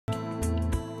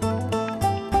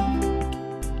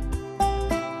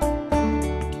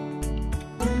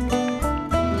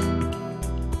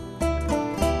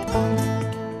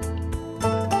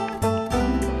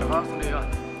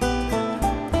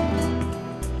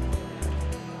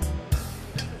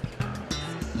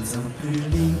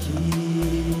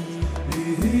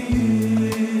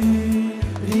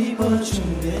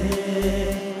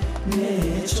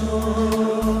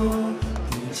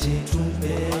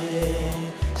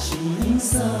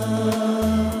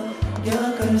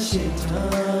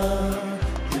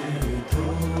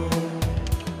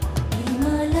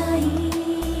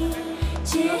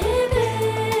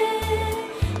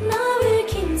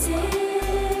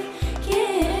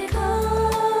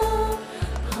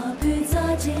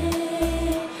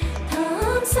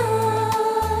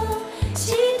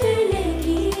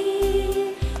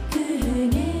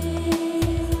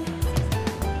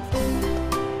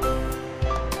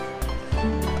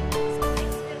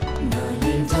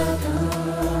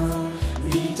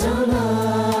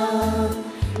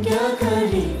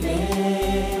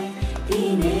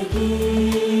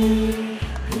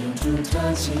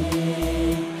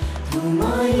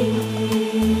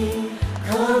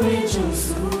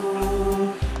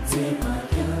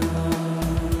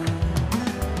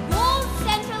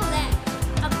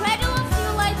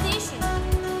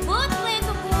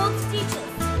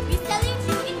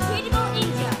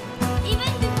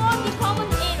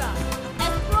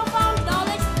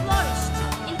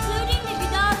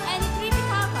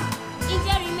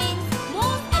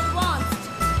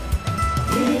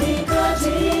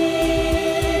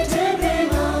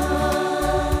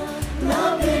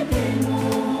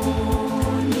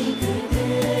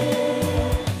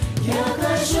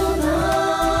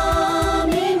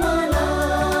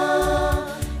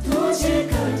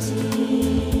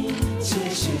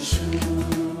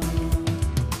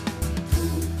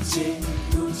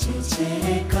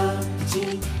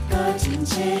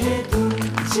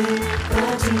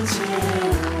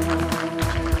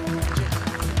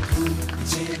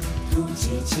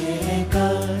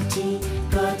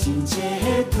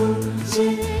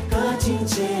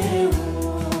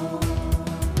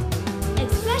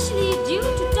Especially due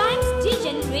to time's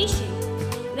degeneration,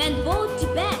 when both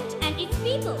Tibet and its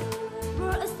people were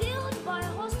assailed by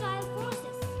hostile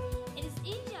forces. It is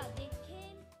India they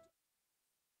came.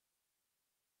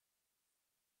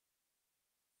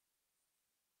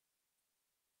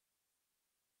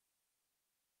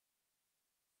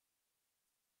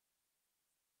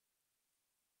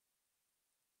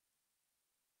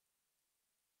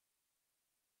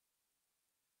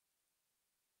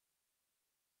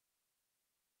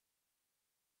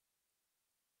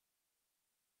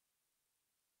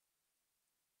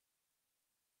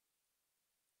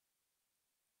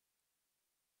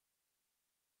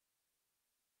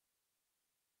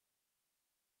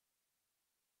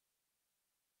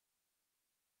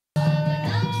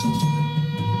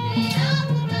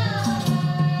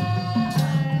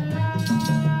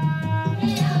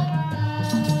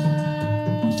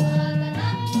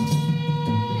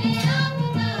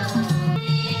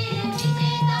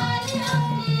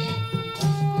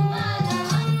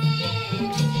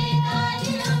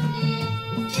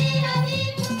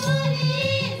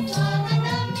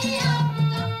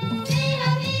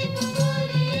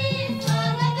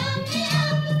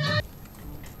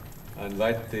 I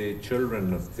invite the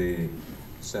children of the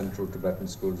Central Tibetan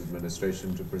Schools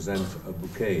Administration to present a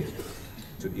bouquet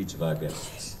to each of our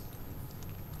guests.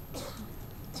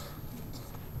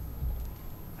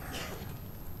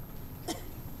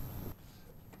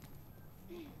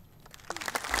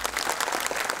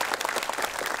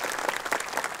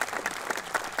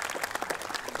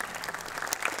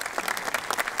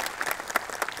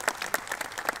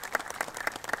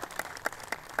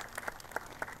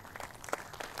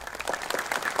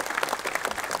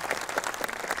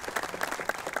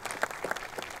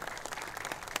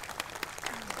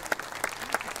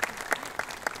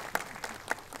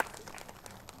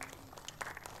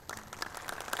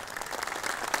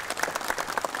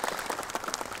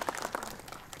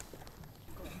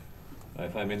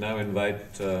 If I may now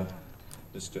invite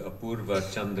Mr.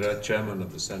 Apurva Chandra, Chairman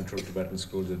of the Central Tibetan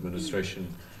Schools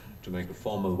Administration, to make a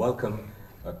formal welcome.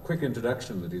 A quick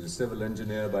introduction that he's a civil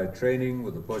engineer by training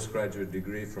with a postgraduate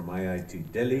degree from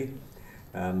IIT Delhi.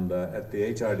 And at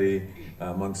the HRD,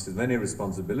 amongst his many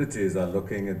responsibilities, are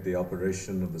looking at the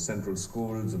operation of the central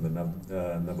schools and the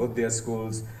Navodaya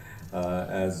schools,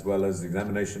 as well as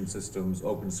examination systems,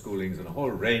 open schoolings, and a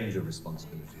whole range of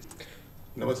responsibilities.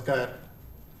 Namaskar,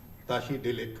 Tashi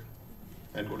Dilik,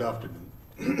 and good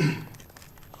afternoon.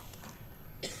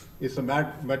 It's a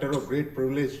matter of great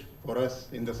privilege for us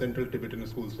in the Central Tibetan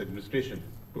Schools Administration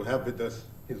to have with us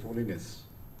His Holiness,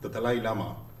 the Dalai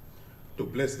Lama, to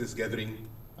bless this gathering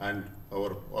and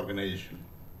our organization.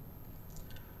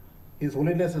 His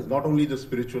Holiness is not only the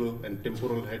spiritual and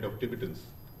temporal head of Tibetans,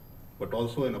 but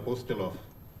also an apostle of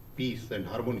peace and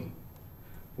harmony,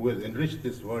 who has enriched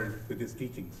this world with his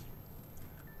teachings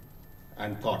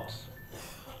and thoughts.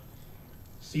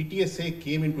 CTSA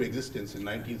came into existence in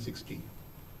 1960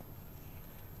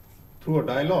 through a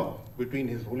dialogue between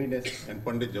His Holiness and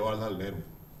Pandit Jawaharlal Nehru,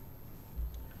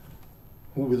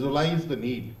 who visualized the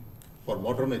need for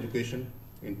modern education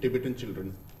in Tibetan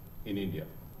children in India.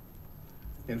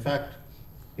 In fact,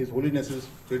 His Holiness's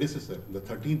predecessor, the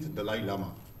 13th Dalai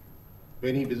Lama,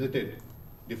 when he visited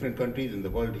different countries in the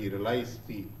world, he realized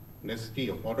the necessity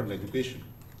of modern education.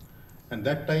 And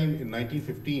that time in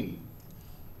 1915,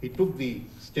 he took the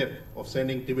step of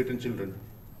sending Tibetan children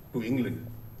to England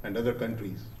and other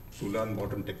countries to learn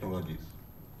modern technologies.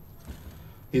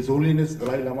 His Holiness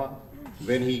Dalai Lama,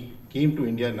 when he came to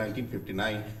India in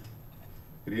 1959,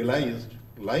 realized,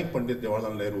 like Pandit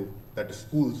Jawaharlal Nehru, that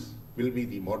schools will be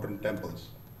the modern temples.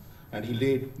 And he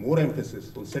laid more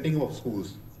emphasis on setting up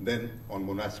schools than on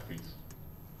monasteries.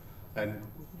 And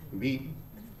we,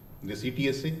 the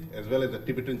CTSA, as well as the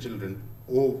Tibetan children,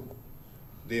 owe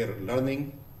their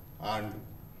learning and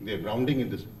their grounding in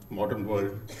this modern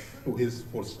world to his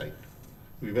foresight.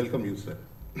 We welcome you, sir.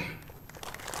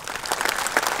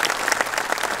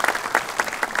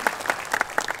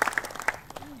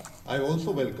 I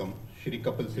also welcome Shri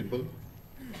Kapil Sibal,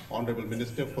 Honorable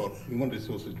Minister for Human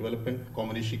Resources Development,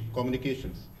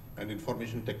 Communications and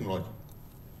Information Technology.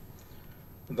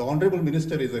 The Honorable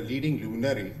Minister is a leading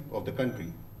luminary of the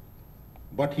country,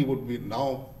 but he would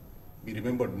now be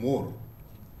remembered more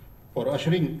for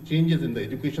ushering changes in the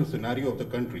education scenario of the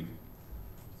country,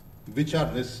 which are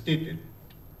necessitated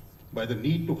by the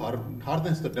need to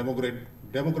harness the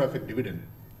demographic dividend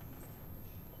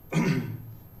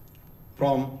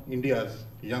from India's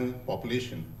young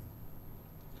population.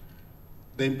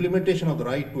 The implementation of the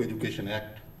Right to Education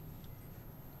Act,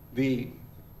 the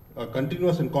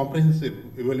continuous and comprehensive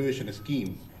evaluation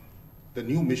scheme, the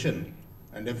new mission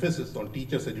and emphasis on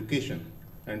teachers' education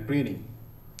and training,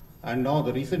 and now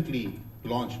the recently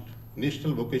launched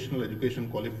National Vocational Education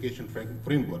Qualification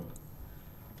Framework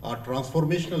are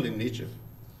transformational in nature,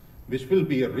 which will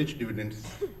be a rich dividends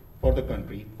for the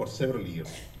country for several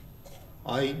years.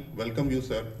 I welcome you,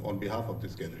 sir, on behalf of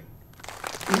this gathering.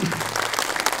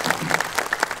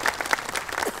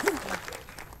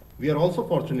 We are also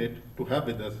fortunate to have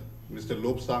with us Mr.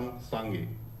 Lobsang Sangye,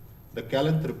 the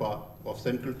Kalantripa of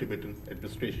Central Tibetan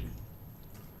Administration.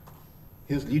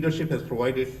 His leadership has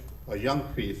provided a young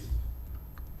face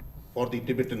for the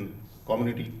Tibetan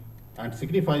community and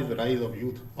signifies the rise of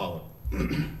youth power.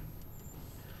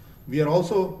 We are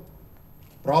also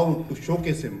proud to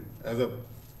showcase him as a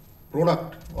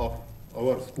product of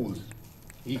our schools.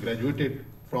 He graduated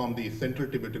from the Central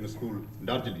Tibetan School,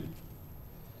 Darjeeling.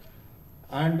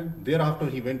 And thereafter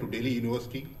he went to Delhi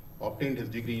University, obtained his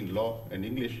degree in law and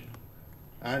English,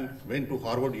 and went to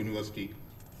Harvard University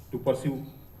to pursue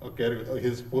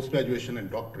his post-graduation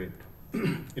and doctorate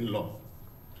in law.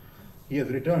 He has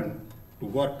returned to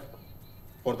work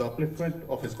for the upliftment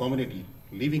of his community,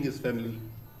 leaving his family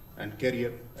and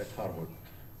career at Harvard.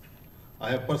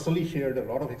 I have personally shared a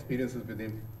lot of experiences with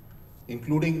him,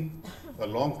 including a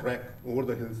long trek over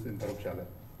the hills in Dharamshala.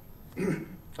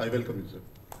 I welcome you, sir.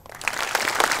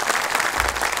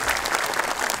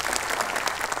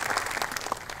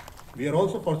 We are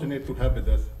also fortunate to have with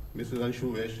us Mrs.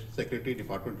 Anshu Vesh, Secretary,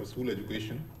 Department of School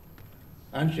Education,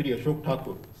 and Shri Ashok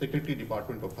Thakur, Secretary,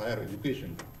 Department of Higher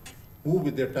Education, who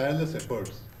with their tireless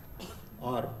efforts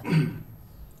are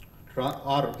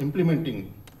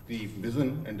implementing the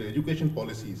vision and the education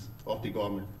policies of the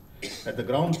government at the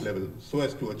ground level so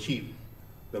as to achieve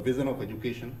the vision of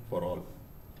education for all.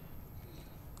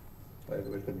 I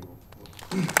welcome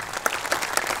you.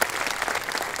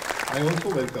 I also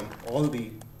welcome all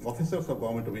the officers of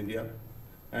Government of India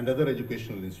and other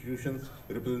educational institutions,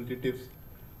 representatives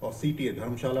of CTA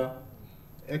Dharamshala,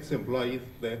 ex-employees,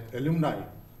 the alumni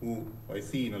who I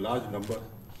see in a large number,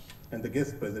 and the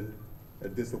guests present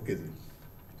at this occasion.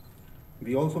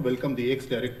 We also welcome the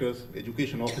ex-directors,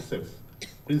 education officers,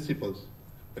 principals,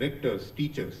 rectors,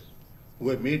 teachers who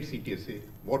have made CTSA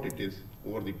what it is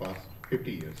over the past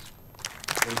 50 years.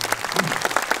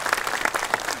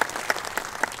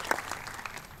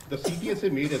 The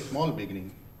CTSA made a small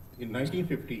beginning in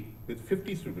 1950 with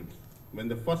 50 students when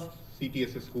the first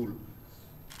CTSA school,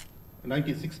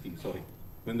 1960, sorry,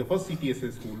 when the first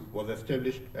CTSA school was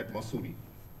established at Mussoorie.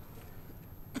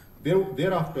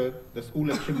 Thereafter, the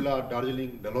school at Shimla,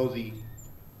 Darjeeling, Dalhousie,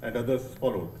 and others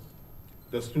followed.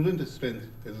 The student strength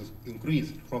has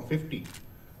increased from 50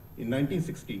 in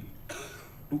 1960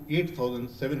 to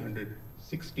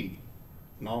 8,760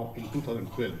 now in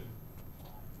 2012.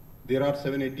 There are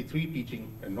 783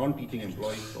 teaching and non-teaching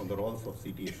employees on the rolls of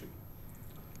CTSA.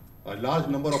 A large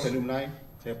number of alumni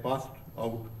have passed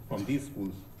out from these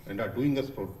schools and are doing us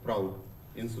proud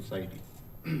in society.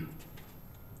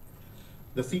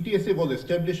 The CTSA was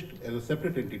established as a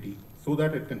separate entity so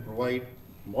that it can provide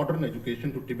modern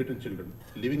education to Tibetan children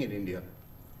living in India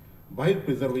while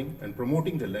preserving and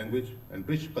promoting their language and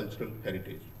rich cultural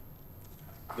heritage.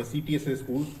 The CTSA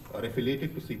schools are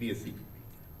affiliated to CBSE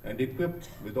and equipped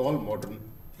with all modern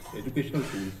educational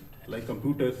tools like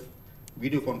computers,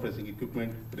 video conferencing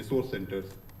equipment, resource centers,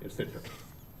 etc.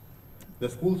 The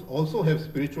schools also have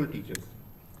spiritual teachers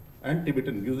and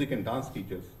Tibetan music and dance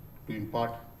teachers to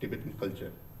impart Tibetan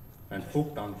culture and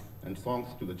folk dance and songs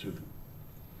to the children.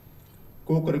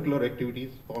 Co-curricular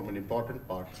activities form an important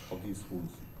part of these schools.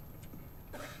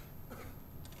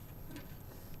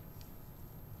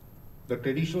 The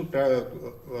traditional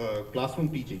classroom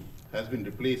teaching has been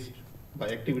replaced by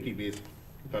activity-based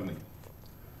learning.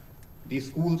 These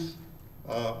schools,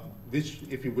 which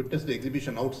if you witness the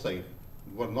exhibition outside,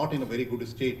 were not in a very good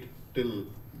state till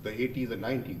the 80s and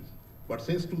 90s. But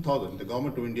since 2000, the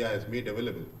Government of India has made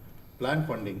available planned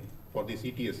funding for the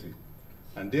CTSA.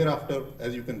 And thereafter,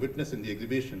 as you can witness in the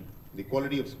exhibition, the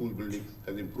quality of school buildings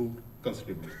has improved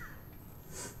considerably.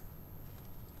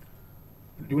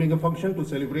 During a function to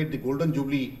celebrate the Golden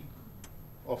Jubilee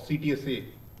of CTSA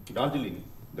Darjeeling,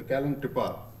 the Kalan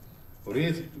Tripa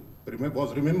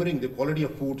was remembering the quality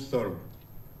of food served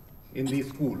in the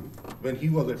school when he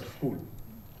was at school.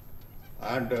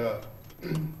 And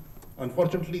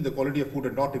unfortunately, the quality of food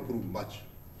had not improved much.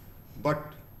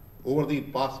 But over the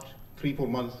past 3-4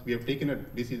 months, we have taken a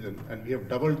decision and we have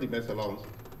doubled the mess allowance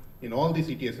in all the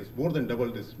CTSs, more than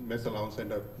double this mess allowance,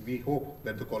 and we hope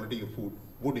that the quality of food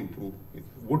would improve,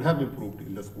 would have improved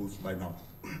in the schools by now.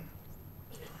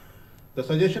 The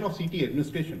suggestion of CT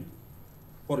administration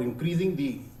for increasing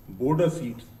the border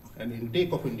seats and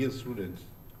intake of Indian students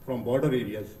from border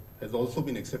areas has also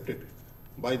been accepted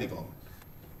by the government.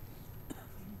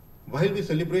 While we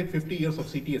celebrate 50 years of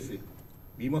CTSA,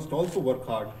 we must also work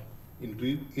hard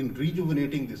in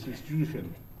rejuvenating this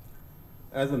institution,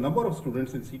 as the number of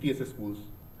students in CTSA schools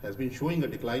has been showing a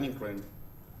declining trend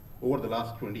over the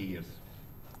last 20 years.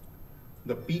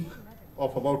 The peak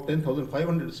of about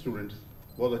 10,500 students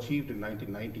was achieved in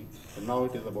 1990, and now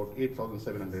it is about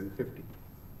 8,750.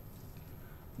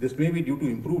 This may be due to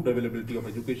improved availability of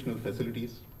educational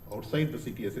facilities outside the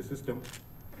CTSA system,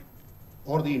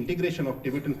 or the integration of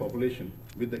Tibetan population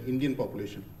with the Indian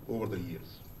population over the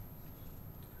years.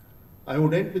 I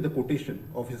would end with a quotation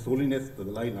of His Holiness the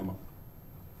Dalai Lama.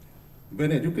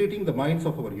 When educating the minds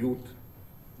of our youth,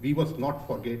 we must not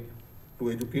forget to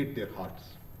educate their hearts.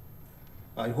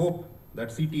 I hope that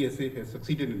CTSA has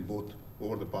succeeded in both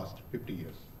over the past 50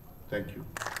 years. Thank you.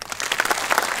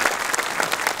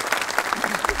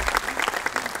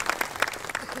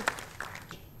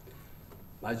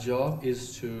 My job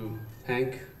is to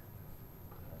thank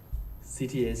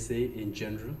CTSA in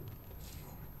general,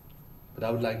 but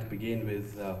I would like to begin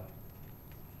with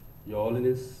Your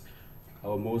Holiness,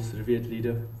 our most revered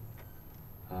leader.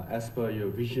 As per your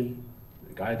vision,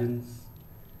 guidance,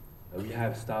 we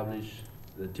have established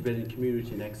the Tibetan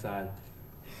community in exile,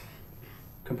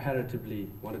 comparatively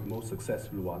one of the most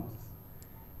successful ones.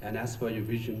 And as per your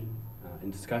vision,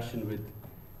 in discussion with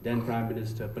then Prime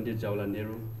Minister Pandit Jawaharlal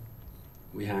Nehru,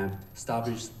 we have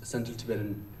established Central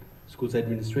Tibetan Schools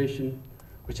Administration,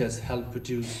 which has helped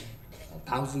produce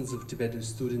thousands of Tibetan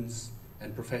students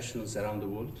and professionals around the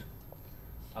world.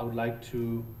 I would like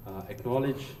to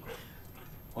acknowledge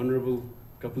Honorable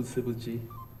Kapil Sibalji,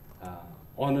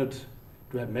 honored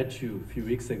to have met you a few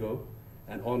weeks ago,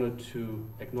 and honored to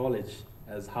acknowledge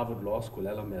as Harvard Law School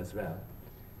alum as well.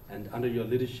 And under your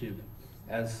leadership,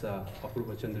 as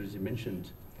Apurva Chandraji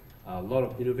mentioned, a lot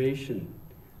of innovation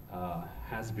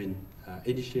has been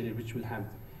initiated, which will have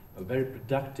a very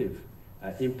productive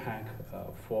impact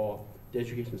for the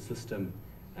education system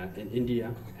in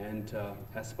India. And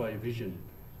as per your vision,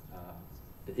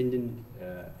 the Indian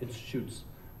institutes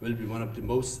will be one of the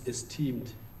most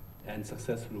esteemed and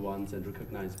successful ones and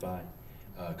recognized by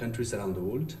countries around the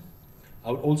world.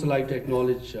 I would also like to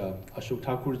acknowledge Ashok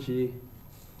Thakurji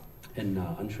and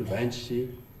Anshul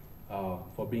Bansji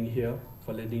for being here,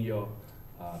 for lending your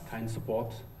kind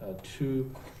support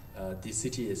to the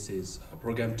CTSA's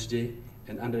program today.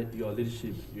 And under your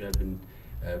leadership, you have been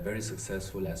very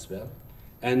successful as well.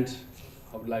 And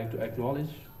I would like to acknowledge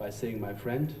by saying my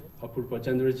friend, Apurva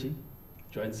Chandraji,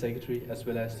 Joint Secretary, as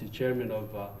well as the Chairman of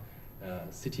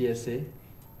CTSA,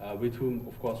 with whom,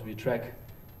 of course, we trek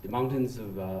the mountains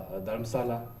of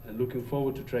Dharamsala, and looking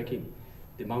forward to trekking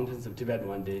the mountains of Tibet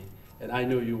one day. And I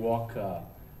know you walk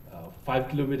 5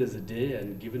 kilometers a day,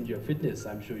 and given your fitness,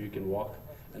 I'm sure you can walk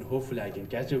and hopefully I can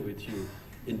catch up with you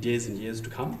in days and years to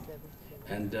come.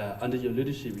 And under your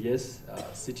leadership, yes,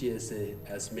 CTSA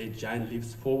has made giant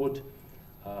leaps forward.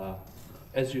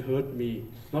 As you heard me,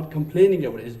 not complaining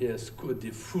about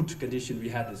the food condition we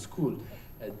had in school,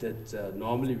 that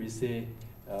normally we say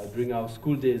during our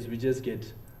school days, we just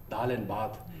get dal and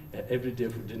bhat every day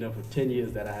for dinner for 10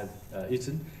 years that I have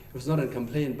eaten. It was not a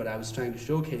complaint, but I was trying to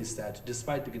showcase that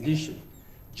despite the condition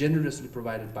generously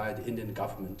provided by the Indian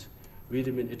government, we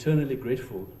remain eternally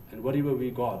grateful, and whatever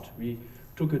we got, we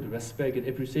took it with respect and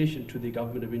appreciation to the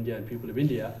government of India and people of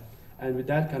India. And with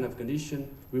that kind of condition,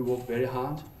 we worked very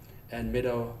hard and made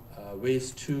our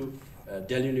ways to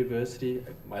Delhi University,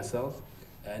 myself,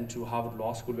 and to Harvard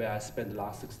Law School, where I spent the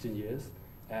last 16 years.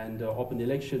 And upon the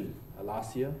election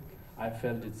last year, I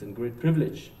felt it's a great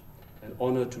privilege and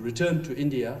honor to return to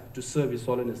India to serve His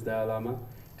Holiness Dalai Lama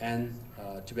and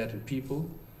Tibetan people.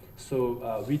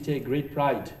 So we take great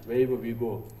pride wherever we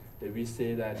go, that we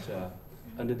say that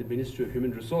under the Ministry of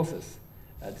Human Resources,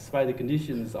 despite the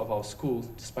conditions of our school,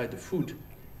 despite the food,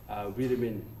 we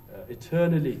remain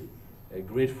eternally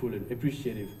grateful and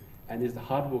appreciative, and it's the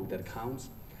hard work that counts.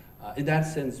 In that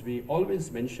sense, we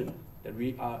always mention that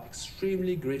we are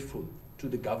extremely grateful to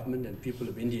the government and people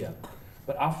of India.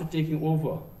 But after taking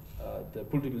over the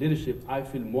political leadership, I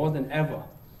feel more than ever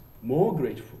more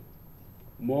grateful,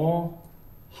 more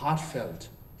heartfelt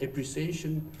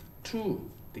appreciation to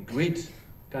the great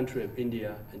country of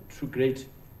India and to great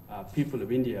people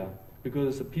of India,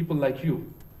 because of people like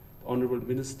you, the Honorable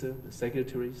Minister, the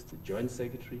secretaries, the Joint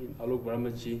Secretary, and Alok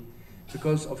Vermaji,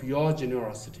 because of your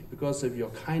generosity, because of your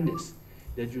kindness,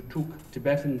 that you took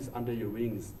Tibetans under your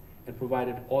wings and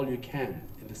provided all you can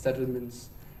in the settlements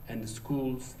and the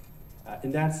schools.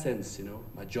 In that sense,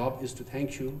 my job is to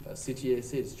thank you.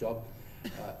 CTSA's job,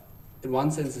 in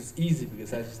one sense, is easy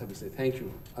because I just have to say thank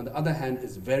you. On the other hand,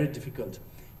 it's very difficult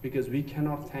because we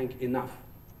cannot thank enough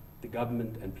the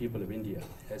government and people of India.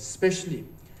 Especially,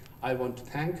 I want to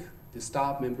thank the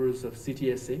staff members of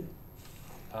CTSA.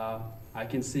 I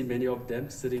can see many of them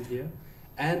sitting here,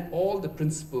 and all the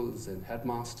principals and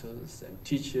headmasters and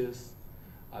teachers,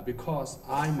 because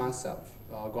I myself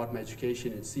got my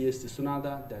education in CST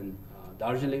Sunada, then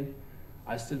Darjeeling.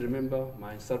 I still remember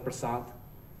my Sir Prasad,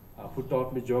 who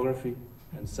taught me geography,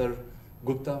 and Sir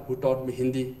Gupta, who taught me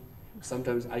Hindi.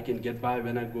 Sometimes I can get by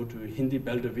when I go to Hindi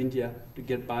belt of India to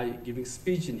get by giving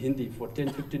speech in Hindi for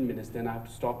 10-15 minutes, then I have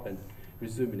to stop and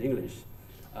resume in English.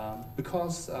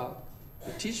 Because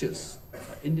the teachers,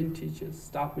 Indian teachers,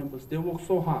 staff members, they worked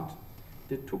so hard.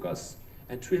 They took us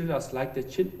and treated us like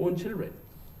their own children.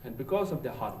 And because of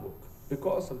their hard work,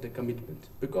 because of their commitment,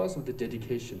 because of the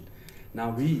dedication, now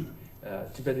we,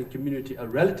 Tibetan community, are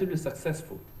relatively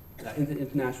successful in the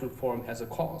international forum as a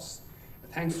cause.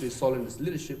 Thanks to His Holiness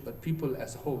leadership, but people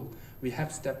as a whole, we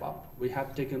have stepped up. We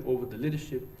have taken over the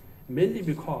leadership, mainly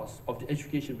because of the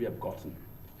education we have gotten.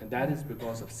 And that is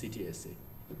because of CTSA.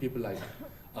 People like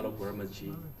Alok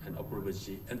Vermaji and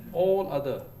Apurvaji and all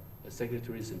other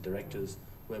secretaries and directors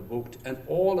were booked, and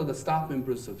all other staff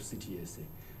members of CTSA.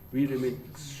 We remain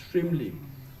extremely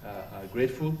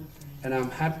grateful, and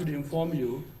I'm happy to inform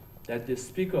you that the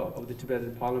Speaker of the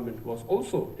Tibetan Parliament was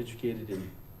also educated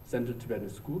in Central Tibetan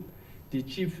School. The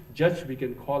Chief Judge, we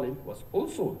can call him, was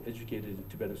also educated in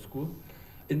Tibetan School.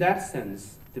 In that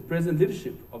sense, the present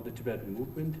leadership of the Tibetan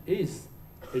movement is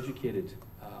educated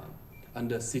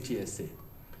under CTSA.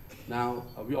 Now,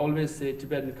 we always say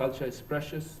Tibetan culture is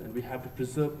precious and we have to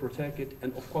preserve, protect it,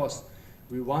 and of course,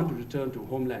 we want to return to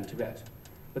homeland Tibet.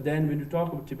 But then when you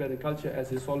talk about Tibetan culture, as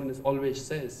His Holiness always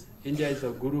says, India is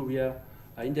our guru, we are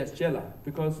India's chela,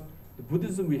 because the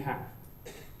Buddhism we have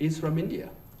is from India.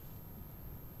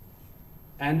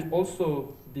 And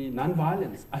also the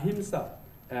non-violence, ahimsa,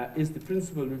 is the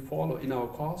principle we follow in our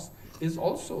cause, is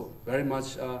also very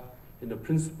much in the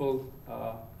principle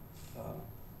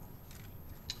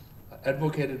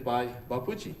advocated by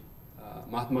Bapuji,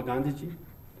 Mahatma Gandhiji.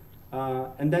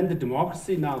 And then the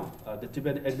democracy now, the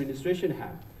Tibetan administration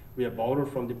have, we are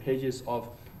borrowed from the pages of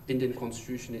Indian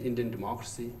constitution and Indian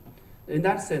democracy. In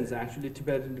that sense, actually,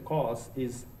 Tibetan cause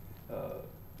is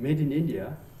made in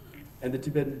India, and the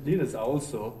Tibetan leaders are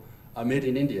also made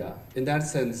in India. In that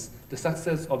sense, the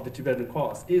success of the Tibetan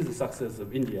cause is the success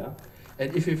of India,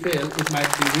 and if we fail, it might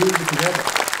be ruined together.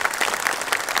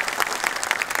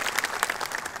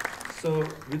 So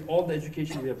with all the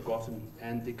education we have gotten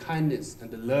and the kindness and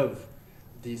the love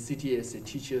the CTSA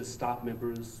teachers, staff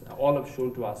members, all have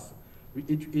shown to us,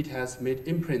 it has made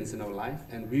imprints in our life,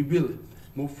 and we will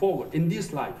move forward. In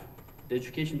this life, the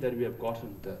education that we have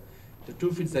gotten, the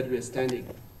 2 feet that we are standing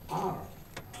are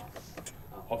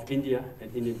of India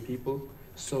and Indian people.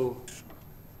 So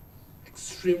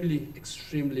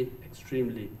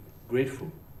extremely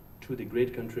grateful to the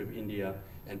great country of India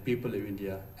and people of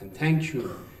India. And thank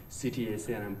you,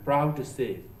 CTSA. And I'm proud to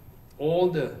say all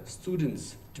the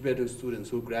students, Tibetan students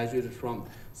who graduated from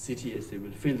CTSA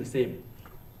will feel the same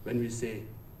when we say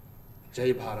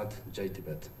Jai Bharat, Jai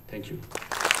Tibet. Thank you.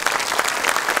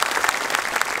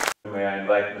 May I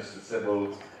invite Mr.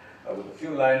 Sybil with a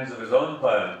few lines of his own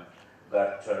poem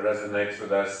that resonates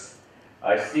with us.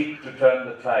 I seek to turn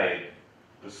the tide,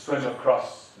 to swim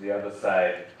across the other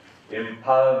side.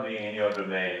 Impel me in your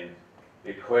domain.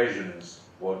 Equations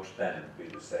won't then be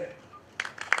the same.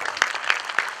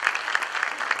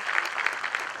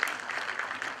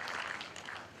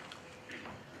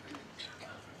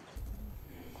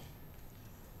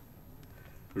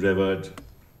 Revered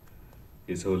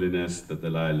His Holiness the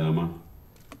Dalai Lama,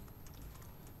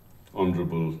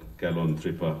 Honorable Kalon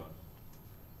Tripa,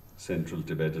 Central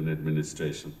Tibetan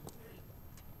Administration,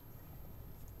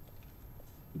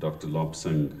 Dr.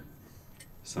 Lobsang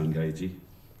Sanghaiji,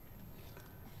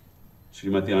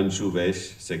 Srimati Anshu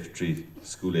Vaish, Secretary,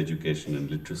 School Education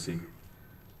and Literacy,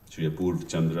 Shri Apurva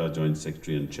Chandra, Joint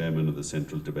Secretary and Chairman of the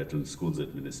Central Tibetan Schools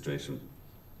Administration,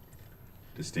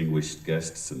 distinguished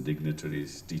guests and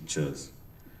dignitaries, teachers,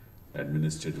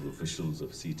 administrative officials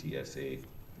of CTSA,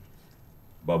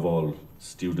 above all,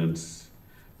 students,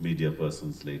 media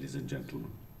persons, ladies and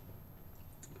gentlemen.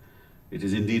 It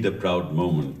is indeed a proud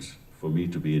moment for me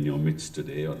to be in your midst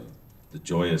today on the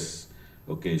joyous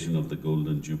occasion of the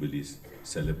Golden Jubilee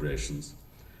celebrations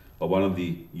of one of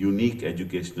the unique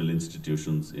educational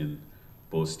institutions in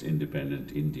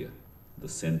post-independent India, the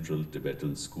Central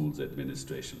Tibetan Schools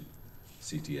Administration,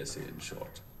 CTSA in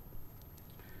short.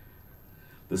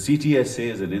 The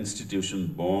CTSA is an institution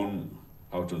born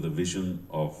out of the vision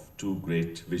of two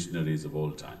great visionaries of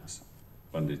all times,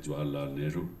 Pandit Jawaharlal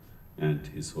Nehru and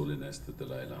His Holiness the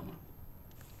Dalai Lama.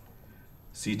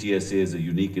 CTSA is a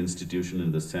unique institution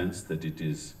in the sense that it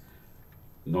is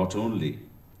not only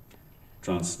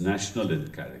transnational in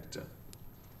character,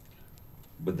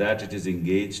 but that it is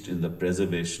engaged in the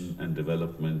preservation and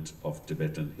development of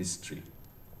Tibetan history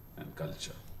and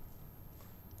culture.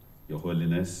 Your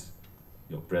Holiness,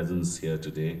 your presence here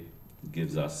today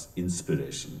gives us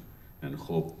inspiration and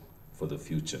hope for the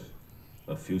future,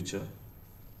 a future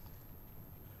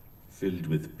filled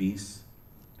with peace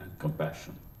and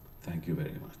compassion. Thank you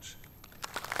very much.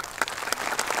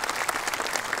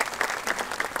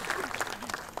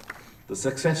 The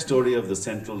success story of the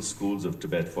Central Schools of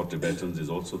Tibet for Tibetans is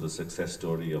also the success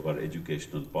story of our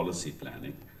educational policy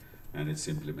planning and its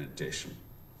implementation.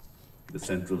 The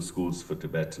Central Schools for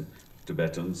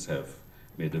Tibetans have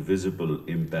made a visible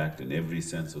impact in every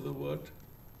sense of the word.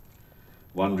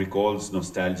 One recalls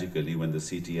nostalgically when the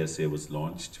CTSA was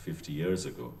launched 50 years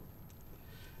ago.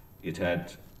 It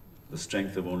had the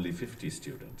strength of only 50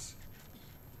 students.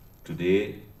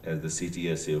 Today, as the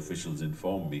CTSA officials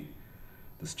inform me,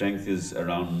 the strength is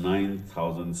around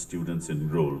 9,000 students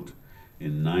enrolled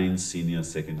in 9 senior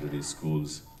secondary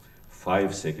schools,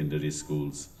 5 secondary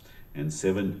schools, and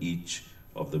 7 each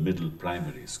of the middle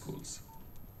primary schools.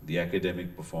 The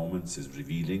academic performance is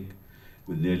revealing,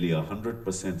 with nearly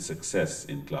 100% success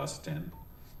in class 10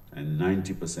 and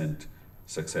 90%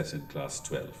 success in class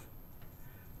 12.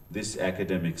 This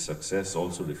academic success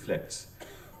also reflects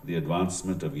the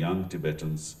advancement of young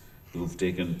Tibetans who've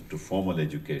taken to formal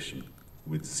education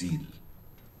with zeal.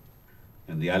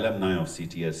 And the alumni of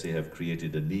CTSA have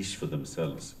created a niche for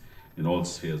themselves in all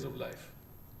spheres of life.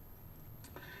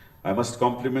 I must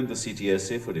compliment the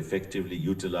CTSA for effectively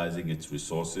utilizing its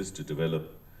resources to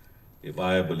develop a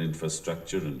viable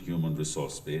infrastructure and human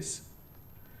resource base.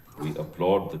 We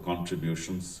applaud the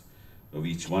contributions of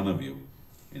each one of you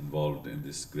involved in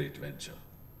this great venture.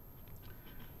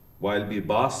 While we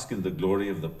bask in the glory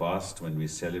of the past when we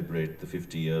celebrate the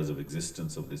 50 years of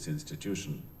existence of this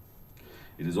institution,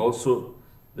 it is also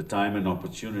the time and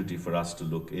opportunity for us to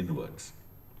look inwards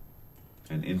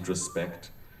and introspect,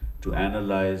 to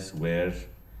analyze where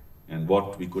and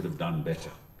what we could have done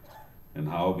better and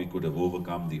how we could have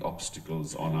overcome the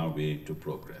obstacles on our way to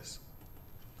progress.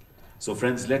 So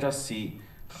friends, let us see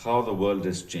how the world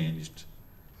has changed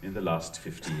in the last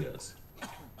 50 years.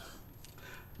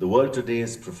 The world today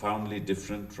is profoundly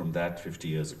different from that 50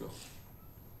 years ago.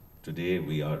 Today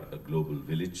we are a global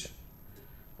village,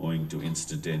 owing to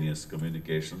instantaneous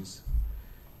communications,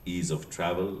 ease of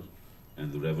travel,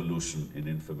 and the revolution in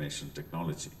information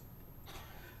technology.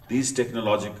 These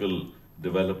technological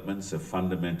developments have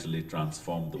fundamentally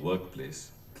transformed the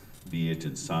workplace, be it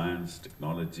in science,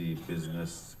 technology,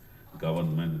 business,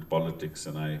 government, politics,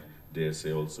 and I dare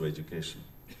say also education.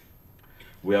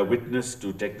 We are witness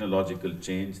to technological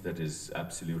change that is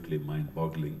absolutely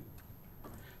mind-boggling.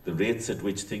 The rates at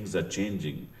which things are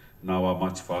changing now are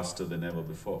much faster than ever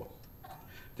before.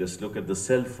 Just look at the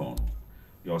cell phone.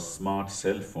 Your smart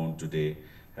cell phone today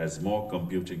has more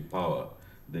computing power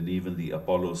than even the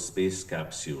Apollo space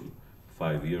capsule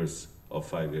 5 years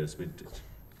vintage.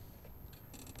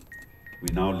 We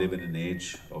now live in an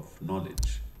age of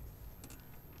knowledge.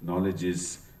 Knowledge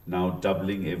is now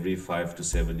doubling every 5 to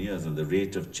 7 years, and the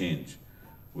rate of change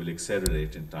will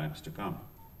accelerate in times to come.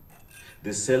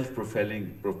 This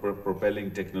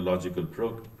self-propelling technological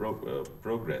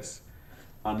progress,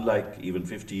 unlike even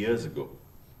 50 years ago,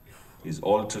 is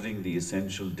altering the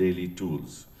essential daily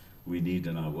tools we need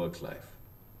in our work life.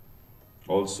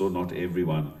 Also, not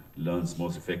everyone learns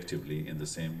most effectively in the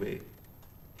same way.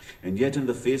 And yet, in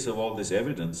the face of all this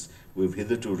evidence, we've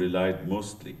hitherto relied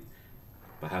mostly,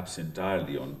 perhaps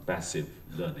entirely, on passive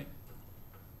learning.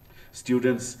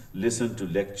 Students listen to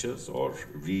lectures or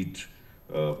read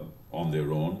on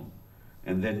their own,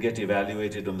 and then get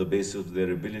evaluated on the basis of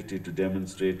their ability to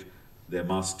demonstrate their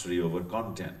mastery over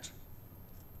content.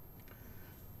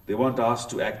 They weren't asked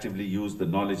to actively use the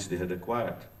knowledge they had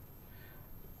acquired.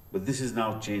 But this is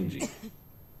now changing.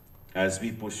 As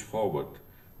we push forward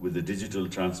with the digital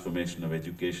transformation of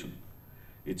education,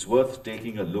 it's worth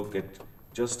taking a look at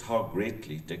just how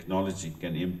greatly technology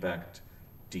can impact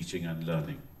teaching and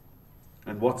learning,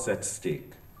 and what's at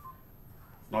stake,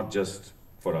 not just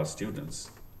for our students,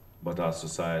 but our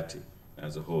society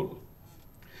as a whole.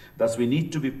 Thus, we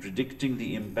need to be predicting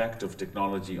the impact of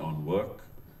technology on work,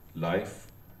 life,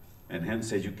 and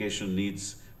hence education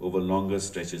needs over longer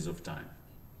stretches of time.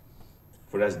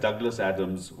 For as Douglas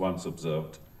Adams once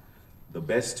observed, the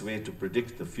best way to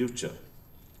predict the future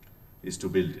is to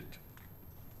build it.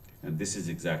 And this is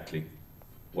exactly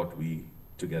what we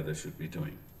together should be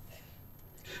doing.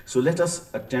 So let us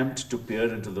attempt to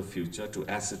peer into the future to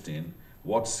ascertain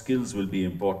what skills will be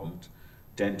important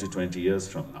 10 to 20 years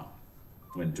from now,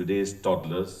 when today's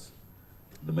toddlers,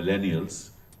 the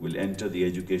millennials, will enter the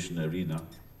education arena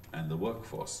and the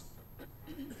workforce.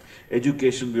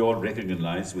 Education, we all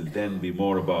recognize, will then be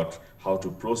more about how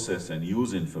to process and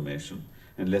use information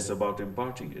and less about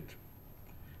imparting it.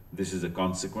 This is a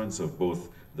consequence of both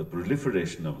the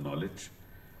proliferation of knowledge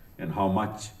and how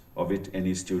much of it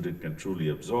any student can truly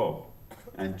absorb,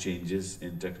 and changes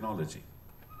in technology.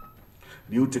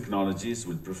 New technologies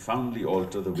will profoundly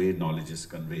alter the way knowledge is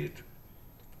conveyed.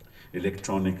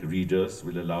 Electronic readers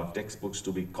will allow textbooks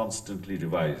to be constantly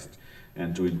revised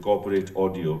and to incorporate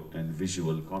audio and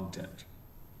visual content.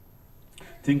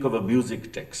 Think of a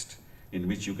music text in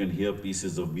which you can hear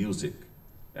pieces of music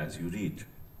as you read,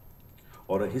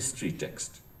 or a history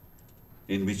text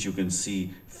in which you can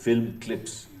see film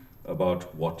clips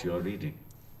about what you're reading.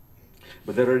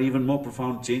 But there are even more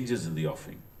profound changes in the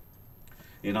offering.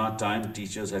 In our time,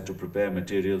 teachers had to prepare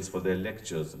materials for their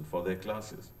lectures and for their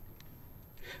classes.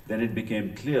 Then it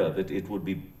became clear that it would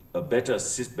be a better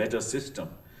system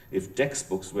if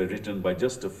textbooks were written by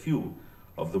just a few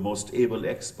of the most able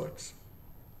experts.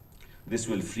 This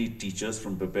will free teachers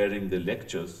from preparing the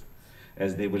lectures,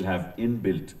 as they will have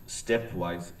inbuilt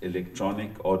stepwise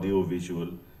electronic audio-visual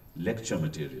lecture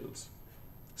materials.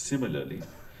 Similarly,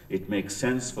 it makes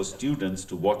sense for students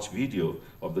to watch video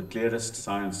of the clearest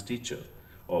science teacher,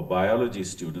 or biology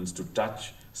students to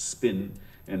touch, spin,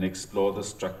 and explore the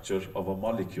structure of a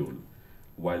molecule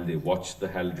while they watch the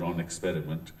Hadron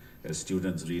experiment, as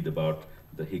students read about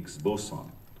the Higgs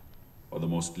boson, or the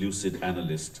most lucid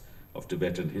analyst of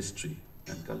Tibetan history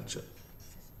and culture.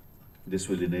 This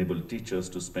will enable teachers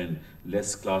to spend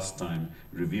less class time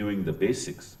reviewing the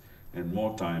basics and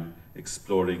more time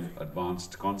exploring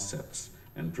advanced concepts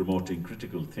and promoting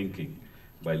critical thinking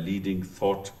by leading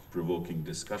thought-provoking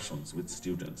discussions with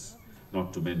students,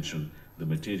 not to mention the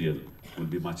material will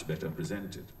be much better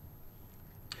presented.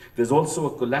 There's also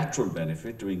a collateral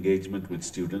benefit to engagement with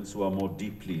students who are more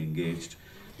deeply engaged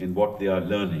in what they are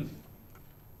learning,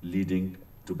 leading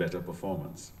to better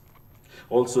performance.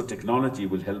 Also, technology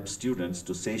will help students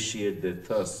to satiate their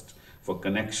thirst for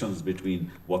connections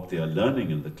between what they are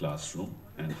learning in the classroom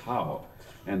and how,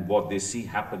 and what they see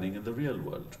happening in the real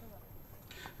world.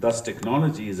 Thus,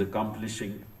 technology is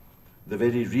accomplishing the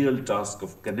very real task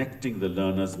of connecting the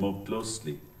learners more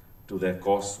closely to their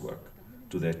coursework,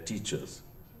 to their teachers,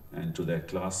 and to their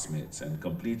classmates, and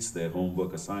completes their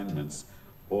homework assignments,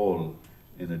 all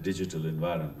in a digital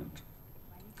environment.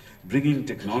 Bringing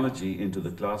technology into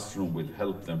the classroom will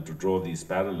help them to draw these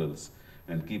parallels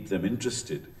and keep them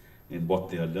interested in what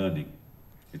they are learning.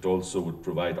 It also would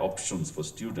provide options for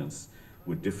students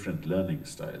with different learning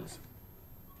styles.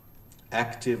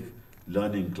 Active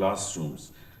learning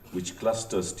classrooms which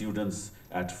cluster students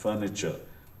at furniture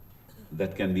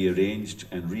that can be arranged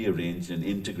and rearranged and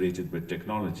integrated with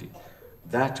technology.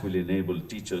 That will enable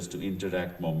teachers to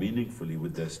interact more meaningfully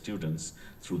with their students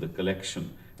through the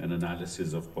collection and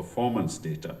analysis of performance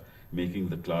data, making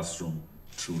the classroom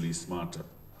truly smarter.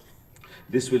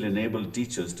 This will enable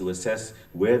teachers to assess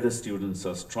where the students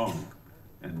are strong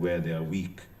and where they are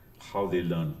weak, how they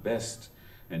learn best,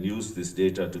 and use this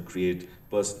data to create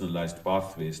personalized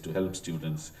pathways to help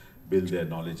students build their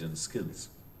knowledge and skills.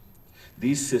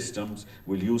 These systems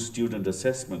will use student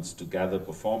assessments to gather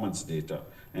performance data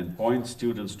and point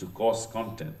students to course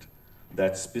content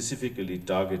that's specifically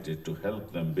targeted to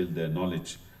help them build their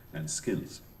knowledge and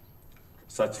skills.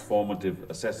 Such formative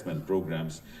assessment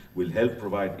programs will help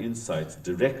provide insights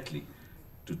directly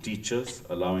to teachers,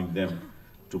 allowing them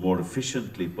to more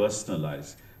efficiently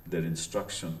personalize their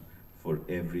instruction for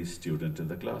every student in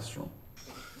the classroom.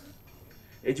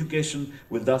 Education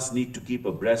will thus need to keep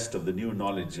abreast of the new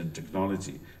knowledge and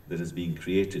technology that is being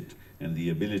created and the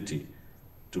ability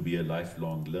to be a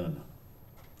lifelong learner.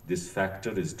 This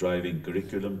factor is driving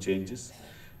curriculum changes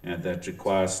and that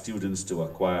requires students to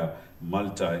acquire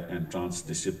multi- and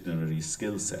transdisciplinary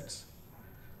skill sets.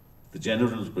 The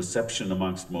general perception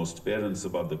amongst most parents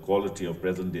about the quality of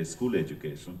present-day school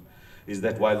education is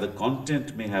that while the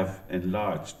content may have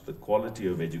enlarged, the quality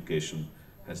of education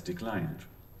has declined.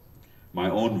 My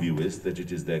own view is that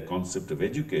it is their concept of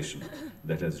education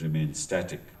that has remained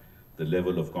static. The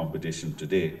level of competition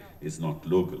today is not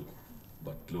local,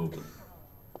 but global.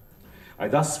 I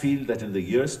thus feel that in the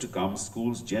years to come,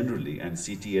 schools generally, and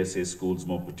CTSA schools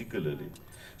more particularly,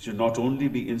 should not only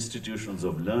be institutions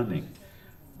of learning,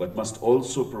 but must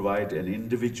also provide an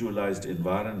individualized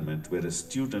environment where a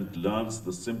student learns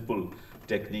the simple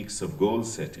techniques of goal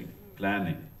setting,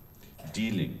 planning,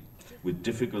 dealing with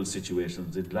difficult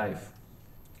situations in life.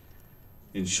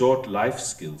 In short, life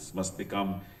skills must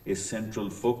become a central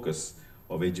focus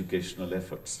of educational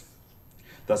efforts.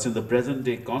 Thus, in the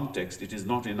present-day context, it is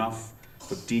not enough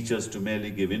for teachers to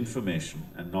merely give information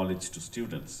and knowledge to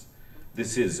students.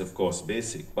 This is, of course,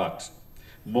 basic, but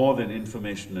more than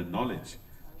information and knowledge,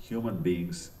 human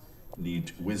beings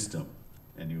need wisdom.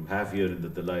 And you have here in the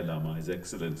Dalai Lama, His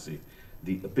Excellency,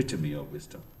 the epitome of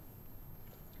wisdom.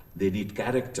 They need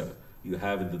character. You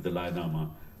have in the Dalai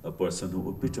Lama a person who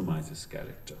epitomizes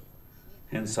character.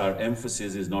 Hence, our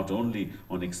emphasis is not only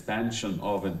on expansion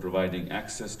of and providing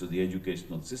access to the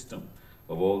educational system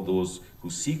of all those who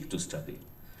seek to study,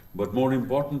 but more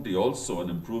importantly also on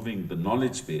improving the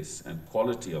knowledge base and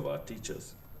quality of our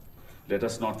teachers. Let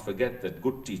us not forget that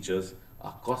good teachers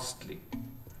are costly,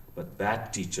 but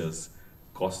bad teachers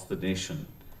cost the nation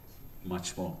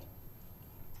much more.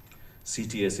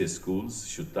 CTSA schools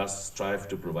should thus strive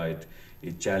to provide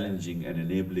a challenging and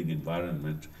enabling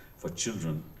environment for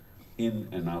children in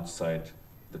and outside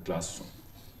the classroom.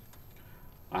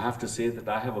 I have to say that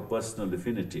I have a personal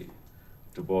affinity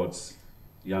towards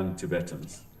young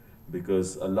Tibetans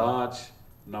because a large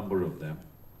number of them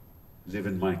live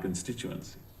in my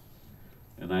constituency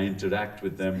and I interact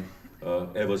with them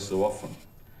ever so often.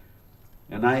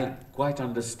 And I quite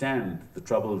understand the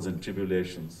troubles and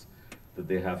tribulations that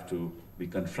they have to be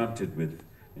confronted with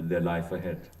in their life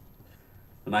ahead.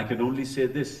 And I can only say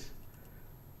this,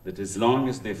 that as long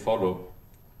as they follow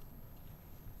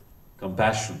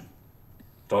compassion,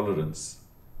 tolerance,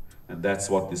 and that's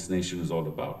what this nation is all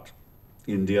about.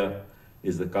 India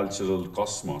is the cultural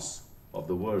cosmos of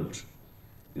the world,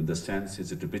 in the sense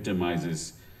as it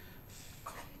epitomizes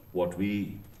what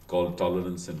we call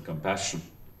tolerance and compassion.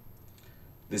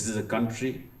 This is a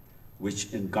country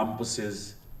which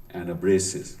encompasses and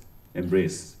embraces.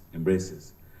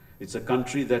 It's a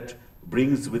country that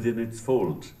brings within its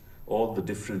fold all the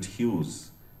different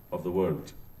hues of the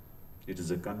world. It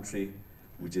is a country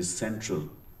which is central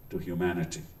to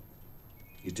humanity.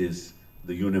 It is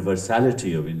the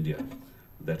universality of India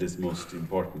that is most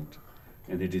important.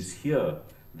 And it is here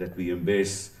that we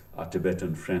embrace our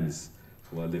Tibetan friends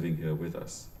who are living here with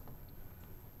us.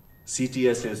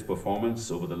 CTSA's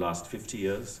performance over the last 50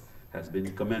 years has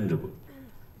been commendable.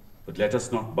 But let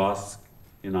us not bask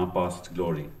in our past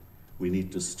glory. We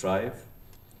need to strive,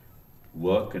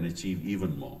 work and achieve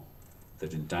even more,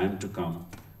 that in time to come,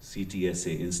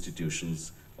 CTSA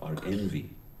institutions are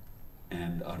envy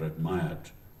and are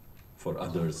admired for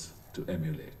others to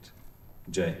emulate.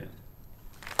 Jai Hind.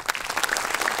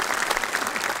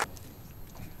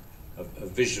 A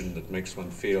vision that makes one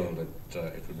feel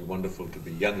that it would be wonderful to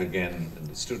be young again and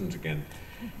a student again.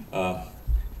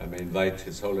 I may invite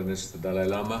His Holiness the Dalai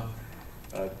Lama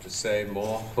to say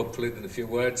more, hopefully, than a few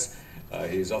words.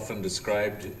 He is often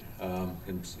described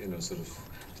sort of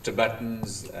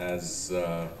Tibetans as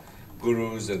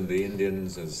gurus and the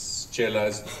Indians as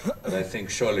chelas, but I think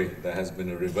surely there has been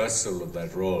a reversal of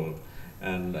that role,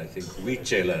 and I think we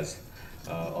chelas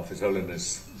of His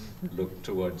Holiness look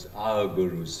towards our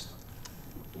gurus'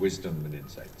 wisdom and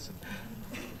insights.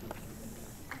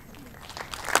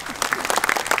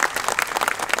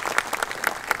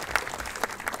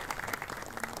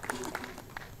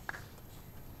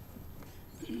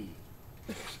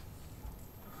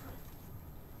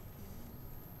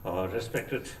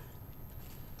 Respected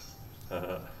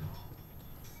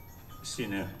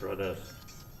senior brothers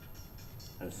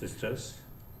and sisters,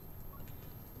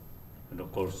 and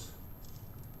of course,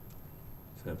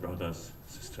 the brothers,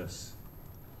 sisters.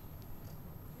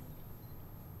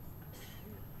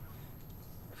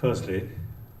 Firstly,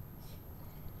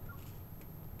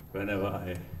 whenever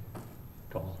I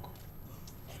talk,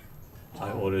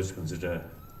 I always consider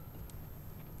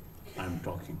I'm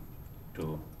talking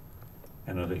to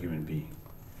another human being.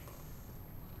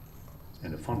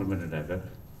 In a fundamental level,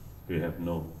 we have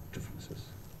no differences.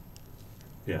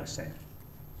 We are same.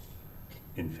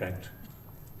 In fact,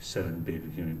 7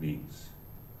 billion human beings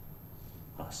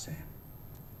are same.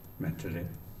 Mentally,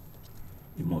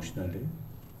 emotionally,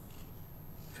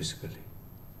 physically.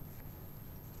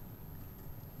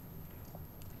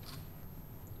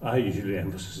 I usually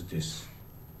emphasize this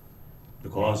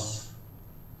because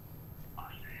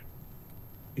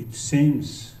it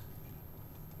seems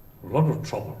a lot of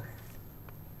trouble,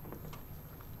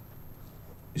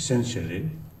 essentially,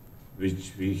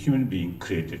 which we human beings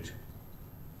created.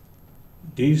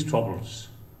 These troubles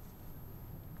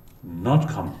not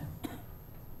come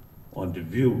on the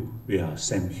view we are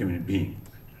same human being,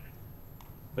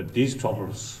 but these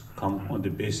troubles come on the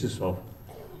basis of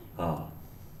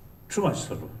too much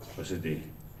sort of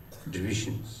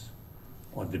divisions,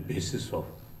 on the basis of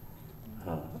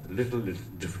little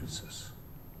differences,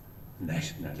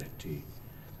 nationality,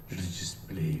 religious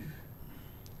belief,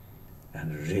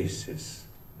 and races,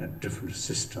 and different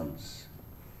systems.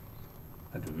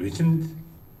 And within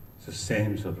the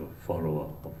same sort of follower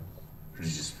of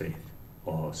religious faith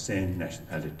or same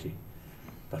nationality,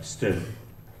 but still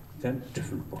then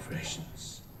different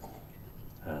professions.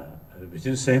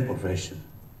 Within the same profession,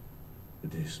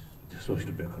 the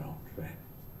social background, right?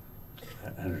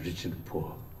 And rich and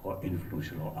poor, or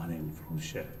influential or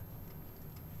uninfluential.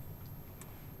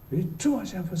 We have too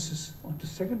much emphasis on the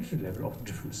secondary level of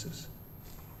differences.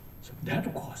 So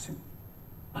that causing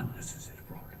unnecessary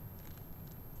problem.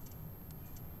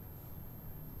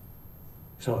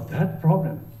 So that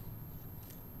problem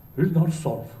will not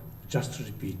solve just to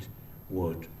repeat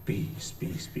word peace,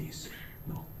 peace, peace.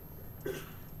 No.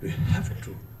 We have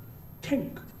to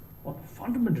think on a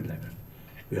fundamental level.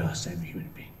 We are the same human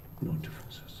being, no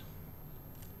differences.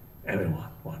 Everyone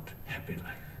wants happy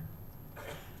life.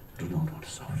 Do not want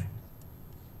suffering.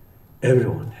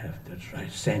 Everyone have that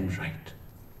right, same right.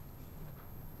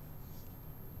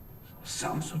 So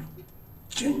some sort of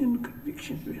genuine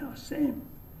conviction, we are same.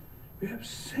 We have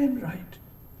same right.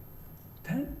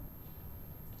 Then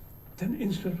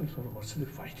instead of sort of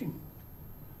fighting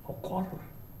or quarrel,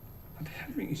 but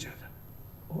helping each other,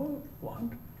 all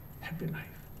want happy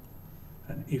life.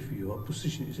 And if your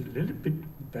position is a little bit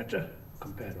better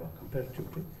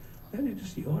comparatively, then it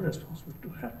is your responsibility to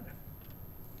help them.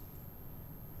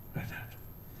 Like that.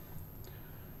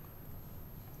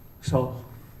 So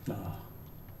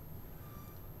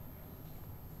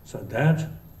that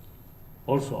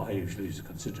also I usually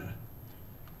consider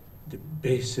the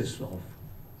basis of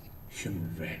human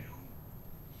value,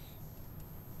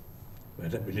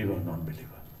 whether believer or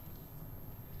non-believer.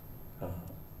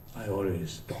 I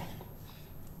always talk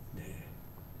the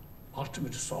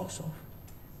ultimate source of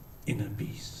inner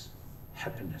peace,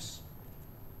 happiness,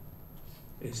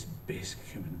 is basic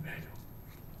human value.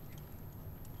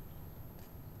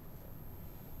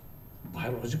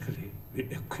 Biologically, we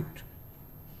equipped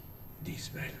these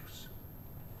values,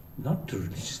 not through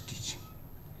religious teaching,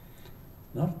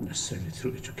 not necessarily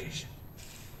through education,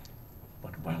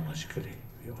 but biologically,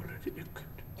 we are already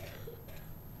equipped.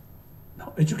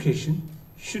 Now, education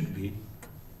should be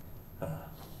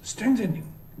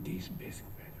strengthening these basic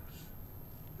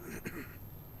values.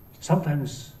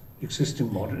 Sometimes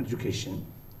existing modern education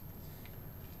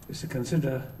is to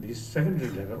consider these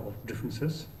secondary level of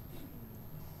differences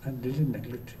and really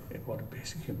neglect about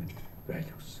basic human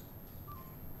values.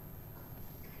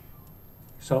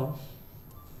 So,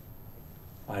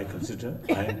 I consider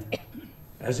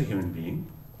as a human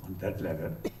being, on that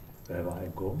level, wherever I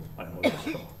go, I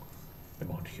always talk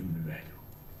about human value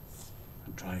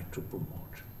and try to promote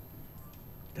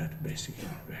that basic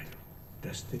human value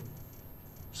That's the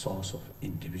source of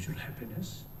individual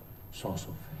happiness, source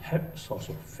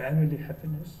of family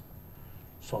happiness,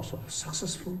 source of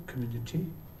successful community,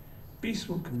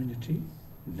 peaceful community,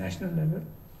 national level,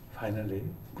 finally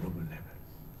global level.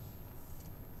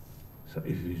 So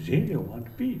if we really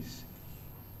want peace,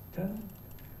 then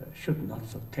should not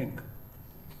so think,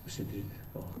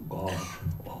 or God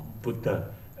or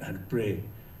Buddha and pray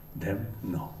them.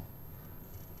 No.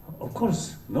 Of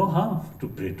course, no harm to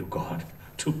pray to God,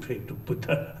 to pray to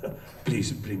Buddha.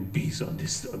 Please bring peace on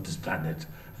this planet.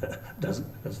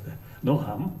 No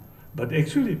harm. But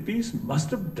actually, peace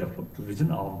must have developed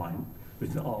within our mind,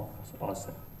 within ourselves,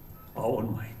 our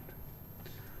own mind.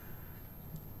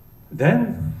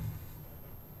 Then,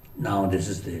 now this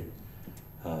is the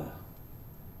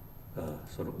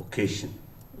sort of occasion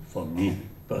for me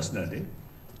personally,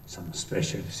 some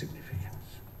special significance.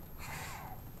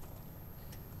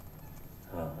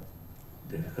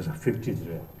 Because of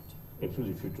 53,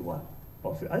 actually 51,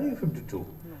 or I think 52,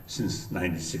 since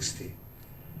 1960.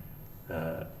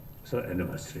 So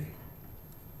anniversary.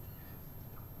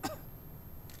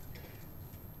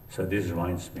 So this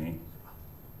reminds me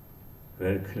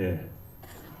very clear.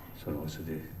 So also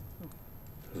the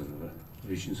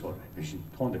vision,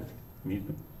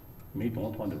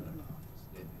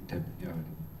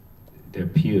 That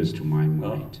appears to my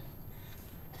mind.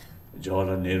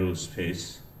 Jawaharlal Nehru's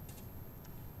face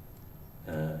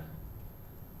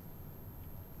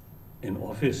in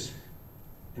office,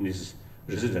 in his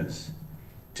residence,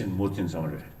 Tin Murtin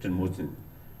somewhere, Tin Murtin,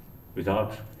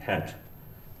 without hat,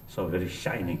 so very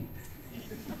shining.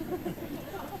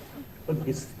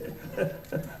 Because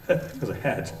a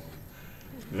hat,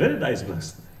 very nice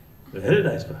person, very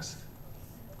nice person.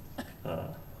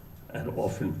 And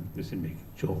often you see making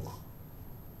joke.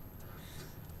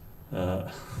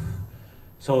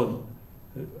 So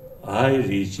I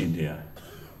reached India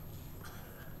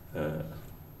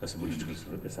as a political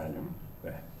asylum,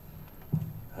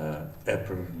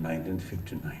 April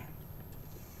 1959.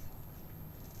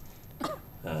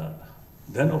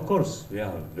 Then, of course, we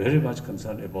are very much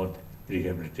concerned about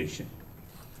rehabilitation,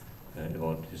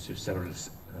 about several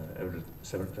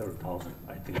thousand,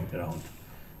 I think around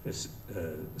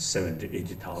 70,000,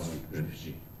 80,000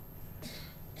 refugees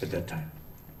at that time.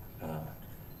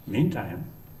 Meantime,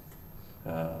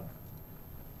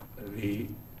 we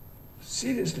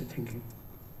seriously thinking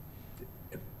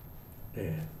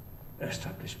the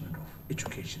establishment of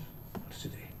education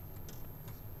today,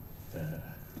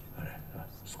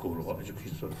 school or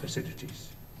education sort of facilities.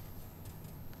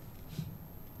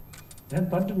 Then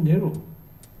Pandit Nehru,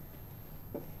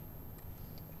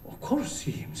 of course,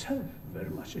 he himself, very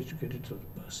much educated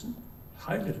person,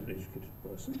 highly educated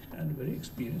person, and very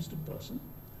experienced person.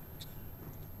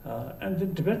 And the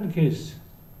Tibetan case,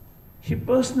 he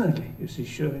personally, you see,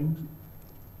 showing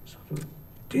sort of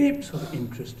deep sort of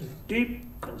interest, deep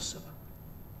concern.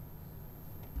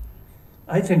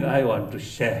 I think I want to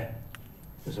share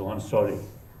this one story.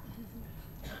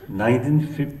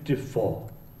 1954,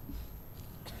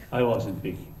 I was in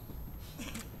Peking.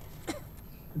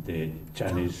 The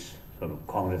Chinese sort of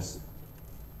Congress,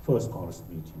 first Congress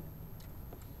meeting.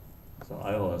 So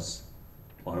I was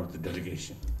one of the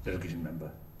delegation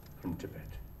member from Tibet.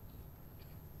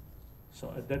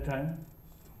 So at that time,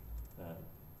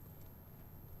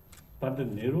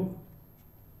 Pandit Nehru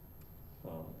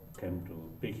came to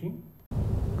Peking.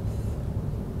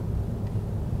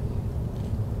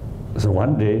 So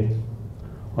one day,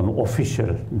 on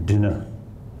official dinner,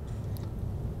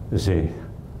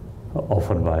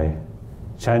 offered by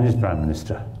Chinese Prime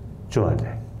Minister Zhou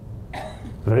Enlai,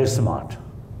 very smart.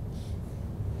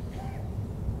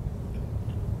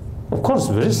 Of course,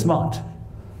 very smart,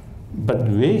 but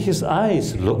the way his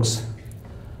eyes looks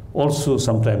also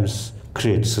sometimes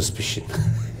creates suspicion.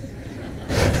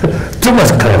 Too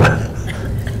much clever,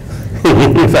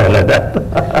 if I like that.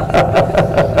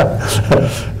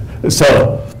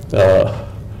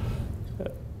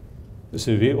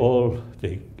 So we all,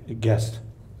 the guests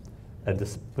at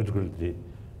this particular day,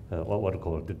 what I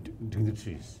call the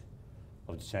dignitaries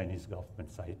of the Chinese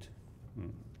government site.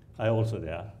 I also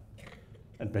there,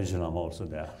 and Pension Lama also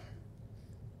there.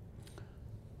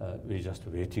 We're just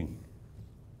waiting,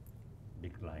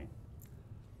 big line.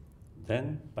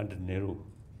 Then Pandit Nehru,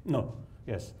 Zhou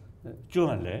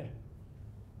Enlai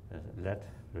led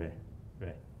way.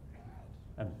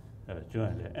 Zhou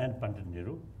Enlai and Pandit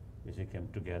Nehru, they came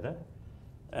together,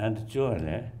 and Zhou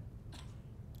Enlai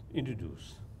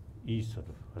introduced each sort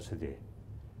of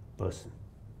person.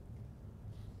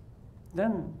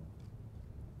 Then,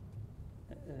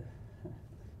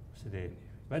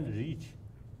 when reach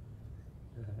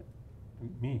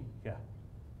me, yeah.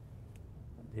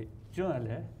 The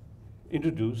journal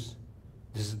introduced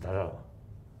this Dhara.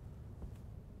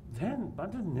 Then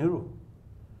Pandit Nehru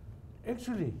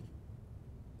actually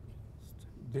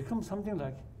become something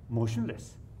like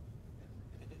motionless.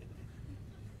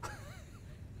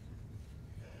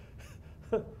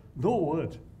 No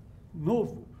word,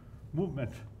 no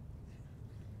movement.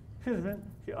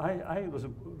 I was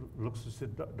looks to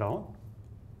sit down.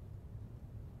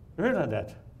 Very like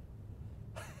that.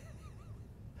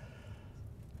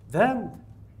 Then,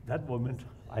 that moment,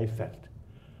 I felt,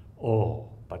 oh,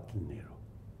 Pandit Nehru,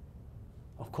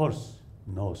 of course,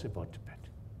 knows about Tibet.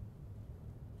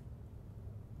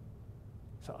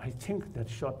 So I think that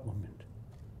short moment,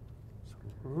 so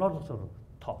a lot of sort of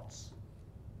thoughts,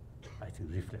 I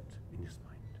think, reflect in his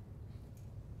mind.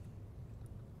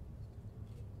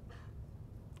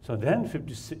 So then,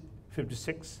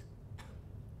 56,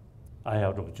 I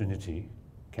had the opportunity,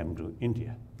 came to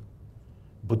India,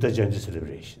 Buddha Jayanti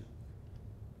celebration.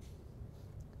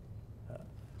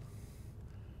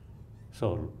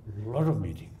 So a lot of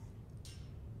meeting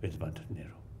with Pandit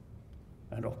Nehru,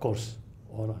 and of course,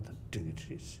 all other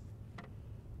dignitaries.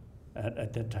 And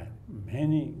at that time,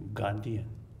 many Gandhian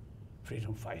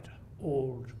freedom fighters,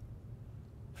 old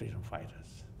freedom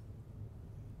fighters.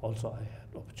 Also, I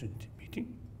had opportunity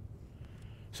meeting.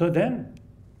 So then,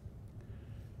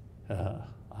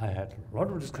 I had a lot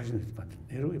of discussion with Pandit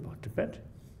Nehru about Tibet,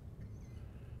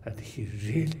 and he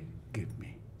really gave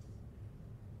me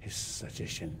his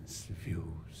suggestions,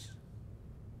 views.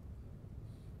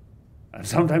 And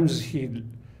sometimes he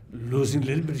losing a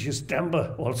little bit his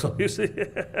temper also, you see.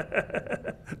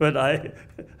 When I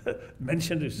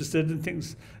mentioned certain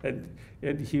things and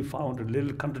he found a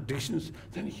little contradictions,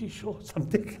 then he showed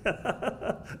something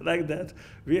like that.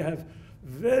 We have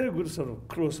very good sort of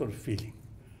close sort of feeling.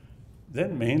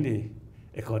 Then mainly,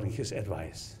 according to his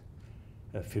advice,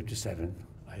 57,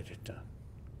 I returned.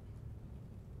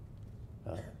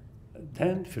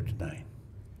 Then 59,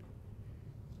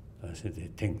 I said, the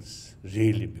things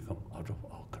really become out of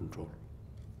our control.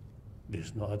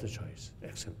 There's no other choice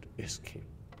except escape.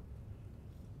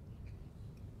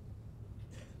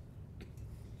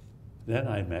 Then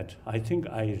I met, I think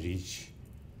I reached,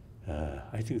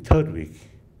 third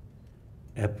week,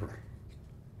 April,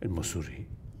 in Mussoorie.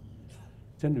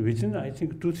 Then within,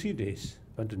 2-3 days,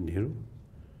 Pandit Nehru,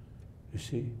 you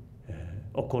see,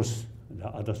 of course, the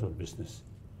other sort of business,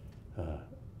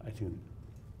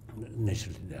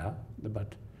 naturally there,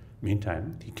 but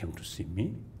meantime, he came to see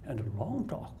me and a long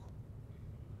talk.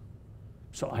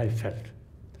 So I felt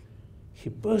he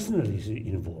personally is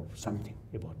involved something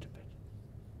about Tibet.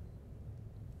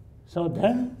 So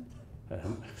then,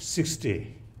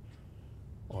 60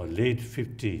 or late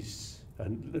 50s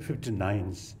and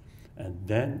 59s, and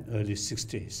then early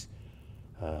 60s,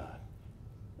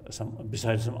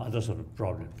 besides some other sort of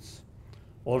problems,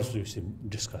 also you see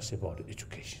discuss about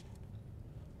education.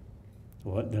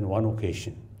 Then one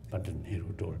occasion, Pandit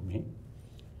Nehru told me,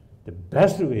 the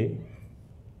best way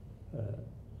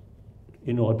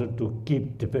in order to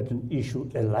keep Tibetan issue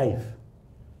alive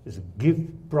is give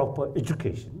proper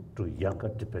education to younger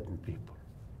Tibetan people.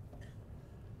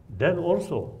 Then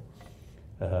also,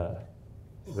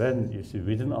 when you see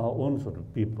within our own sort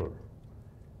of people,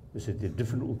 you see the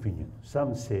different opinion.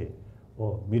 Some say,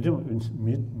 oh,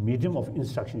 medium of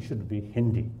instruction should be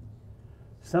Hindi.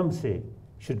 Some say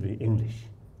should be English.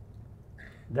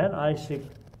 Then I seek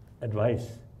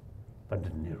advice,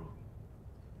 Pandit Nehru,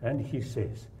 and he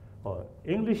says, oh,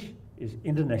 English is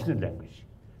international language,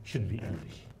 should be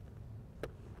English.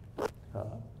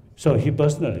 So he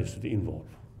personally is involved.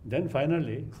 Then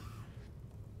finally,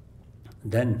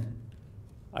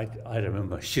 I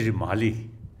remember Shri Mali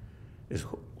is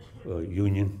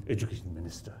Union Education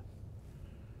Minister.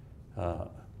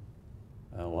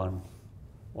 One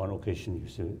occasion, you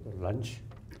see, lunch,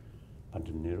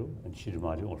 Pandit Nehru and Shri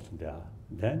Mali also there.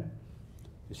 Then,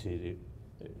 you see,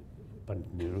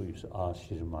 Pandit Nehru used to ask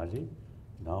Shri Mali,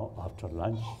 now after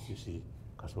lunch, you see,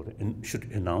 Kasura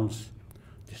should announce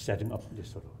the setting up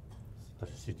this sort of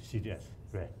CTS,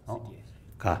 right?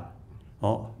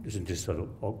 This is this sort of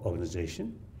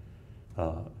organization,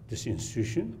 this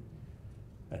institution,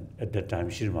 and at that time,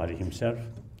 Shri Mali himself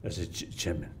as a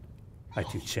chairman,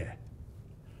 chair.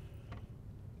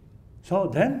 So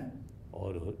then,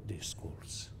 all of these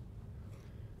schools,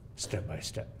 step by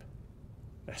step,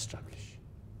 established.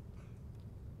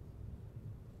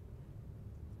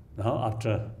 Now,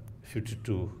 after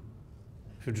 52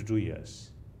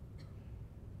 years,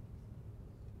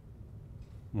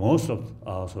 most of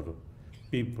our sort of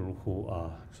people who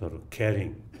are sort of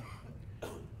carrying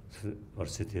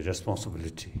the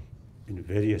responsibility in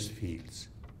various fields,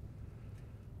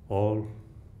 all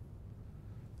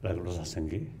like Rosa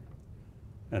Sanghi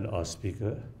and our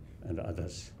speaker and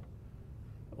others,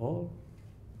 all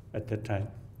at that time,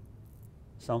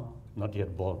 some not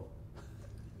yet born.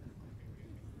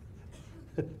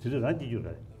 Did you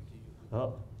right?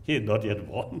 Oh, he is not yet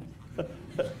born.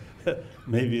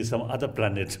 Maybe some other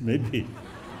planet, maybe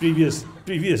previous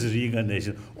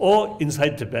reincarnation, or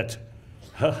inside Tibet,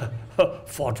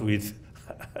 fought with.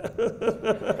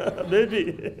 Maybe.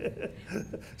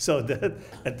 So that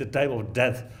at the time of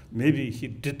death, maybe he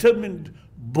determined,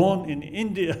 born in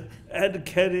India, and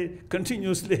carry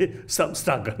continuously some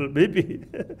struggle. Maybe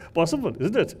possible,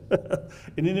 isn't it?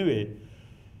 In any way,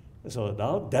 so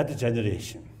now that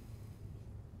generation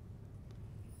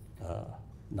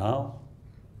now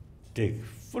take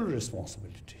full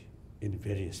responsibility in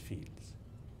various fields.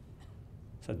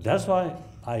 So that's why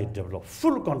I develop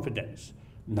full confidence.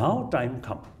 Now time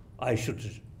come, I should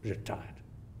retire.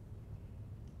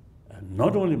 And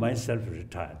not only myself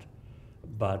retired,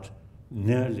 but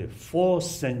nearly 4th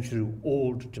century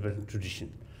old Tibetan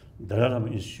tradition, Dalai Lama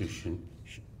institution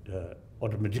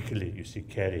automatically, you see,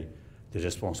 carry the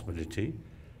responsibility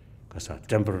because of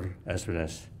temporal as well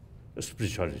as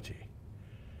spirituality.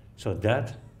 So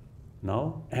that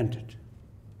now ended.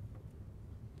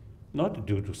 Not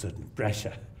due to certain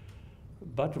pressure,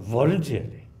 but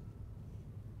voluntarily,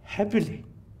 happily,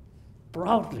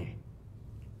 proudly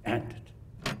ended.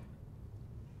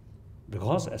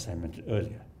 Because, as I mentioned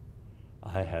earlier,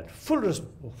 I had full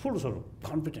sort of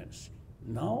confidence.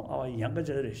 Now our younger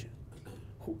generation,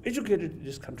 who educated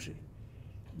this country,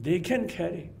 they can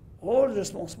carry all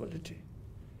responsibility.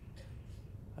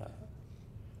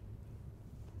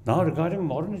 Now regarding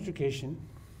modern education,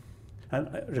 and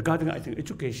regarding, I think,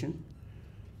 education,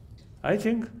 I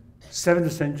think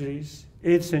 7th centuries,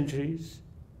 8th centuries,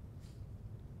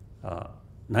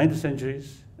 9th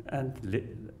centuries, and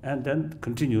then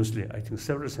continuously, I think,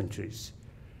 several centuries.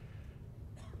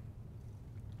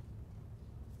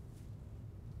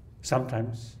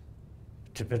 Sometimes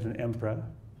Tibetan emperor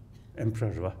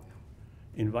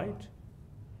invite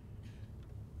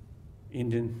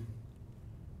Indian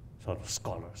sort of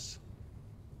scholars.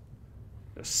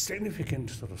 A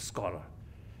significant sort of scholar,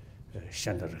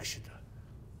 Shandarakshita,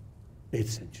 8th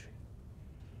century.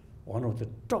 One of the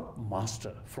top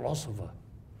master philosopher,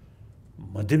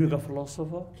 Madhyamika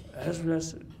philosopher, as well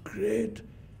as great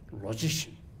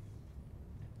logician.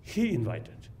 He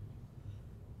invited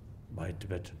by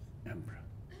Tibetan emperor,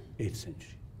 8th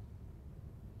century.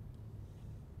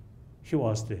 He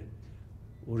was the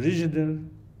original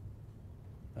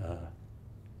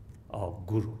our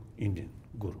guru, Indian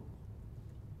guru.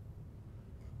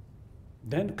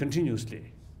 Then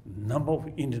continuously, number of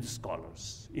Indian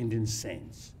scholars, Indian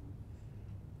saints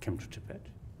came to Tibet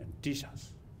and teach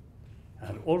us.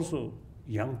 And also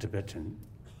young Tibetan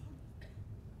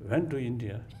went to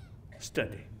India,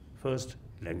 study first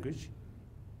language.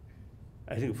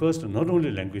 I think first not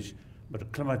only language,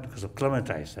 but because of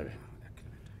climatized.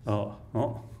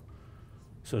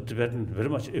 So Tibetan very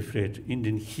much afraid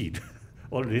Indian heat.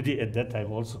 Already at that time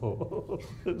also.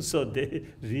 So they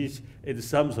reach in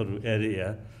some sort of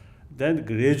area, then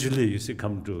gradually you see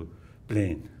come to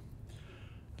plain,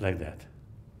 like that,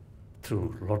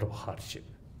 through a lot of hardship.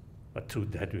 But through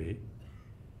that way,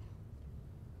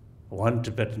 one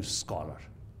Tibetan scholar,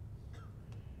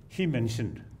 he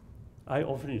mentioned, I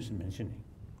often used to mentioning,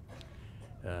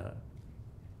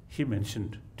 he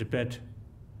mentioned Tibet,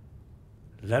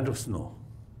 land of snow.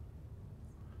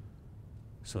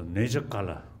 So nature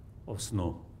color of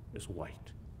snow is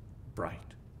white,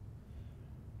 bright.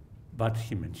 But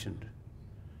he mentioned,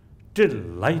 till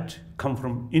light come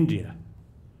from India,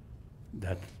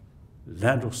 that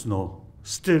land of snow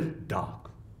still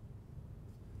dark.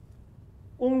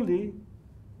 Only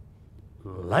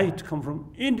light come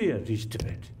from India reach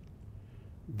Tibet.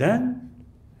 Then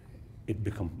it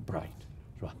become bright.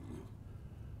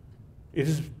 It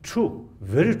is true,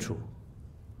 very true.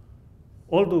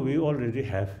 Although we already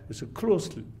have a close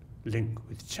link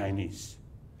with Chinese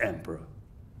emperor,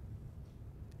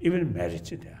 even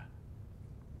marriage there,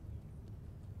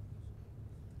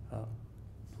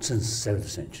 since 7th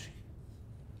century.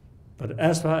 But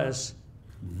as far as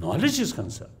knowledge is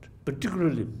concerned,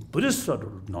 particularly Buddhist sort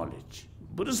of knowledge,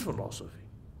 Buddhist philosophy,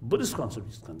 Buddhist concept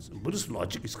is concerned, Buddhist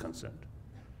logic is concerned,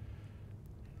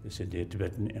 they say the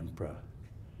Tibetan emperor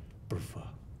prefer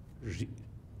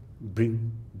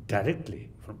bring directly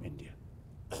from India.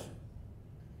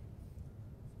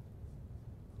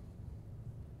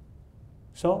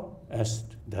 So, as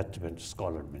that Tibetan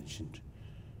scholar mentioned,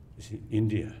 you see,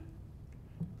 India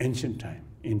ancient time,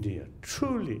 India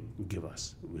truly give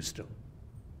us wisdom.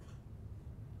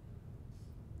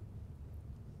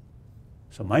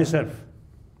 So myself,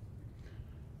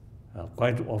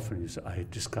 quite often I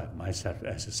describe myself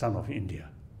as a son of India.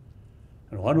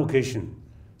 On one occasion,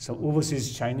 some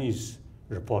overseas Chinese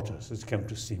reporters came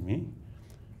to see me,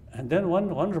 and then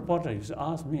one reporter used to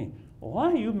ask me,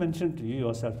 why you mentioned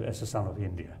yourself as a son of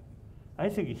India? I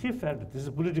think he felt that this is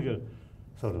a political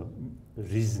sort of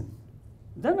reason.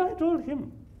 Then I told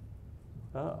him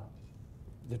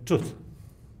the truth.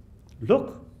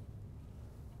 Look,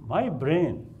 my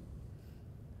brain,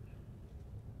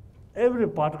 every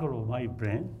particle of my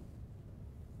brain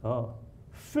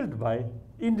filled by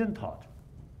Indian thought.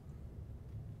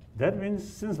 That means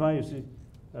since my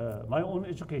own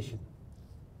education,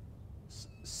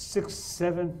 6,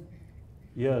 7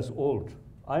 years old,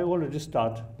 I already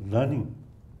start learning.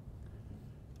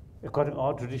 According to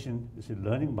our tradition, you see,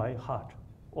 learning by heart,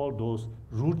 all those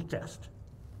root texts.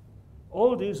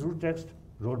 All these root texts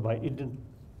wrote by Indian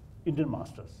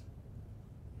masters,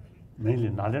 mainly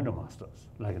Nalanda masters,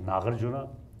 like Nagarjuna,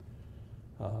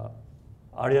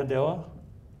 Aryadeva,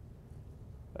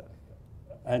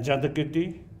 and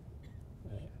Chandakirti,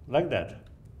 like that.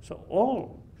 So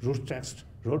all root texts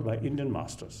wrote by Indian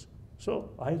masters. So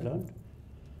I learned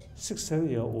 6, 7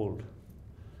 year old.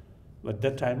 But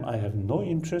that time I have no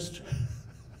interest,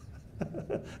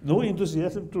 no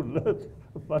enthusiasm to learn,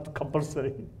 but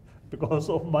compulsory because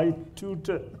of my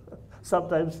tutor.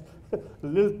 Sometimes a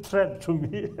little threat to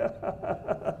me.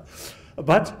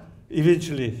 But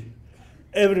eventually,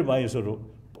 everybody sort of,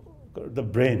 the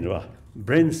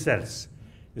brain cells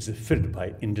is filled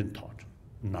by Indian thought,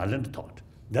 Nalanda thought.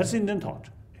 That's Indian thought.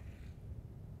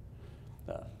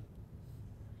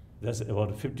 That's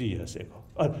about 50 years ago,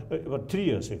 about 3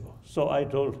 years ago. So I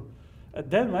told,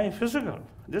 then my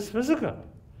this physical,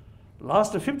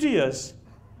 last 50 years,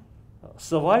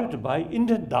 survived by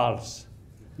Indian dals.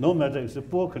 No matter it's a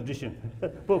poor condition,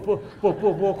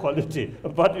 poor quality.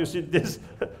 But you see, this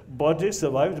body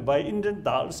survived by Indian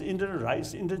dals, Indian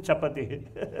rice, Indian chapati.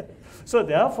 So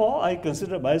therefore, I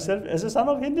consider myself as a son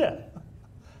of India.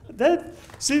 That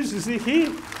seems, you see,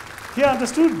 he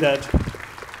understood that.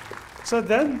 So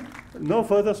then, no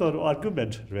further sort of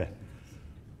argument.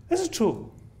 This is true.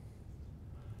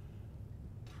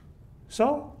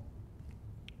 So,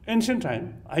 ancient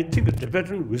time, I think the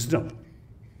Tibetan wisdom,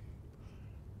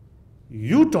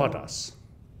 you taught us.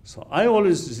 So I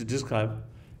always describe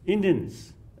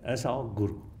Indians as our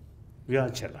guru. We are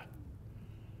Chela.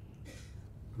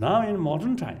 Now in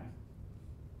modern time,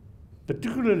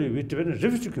 particularly with Tibetan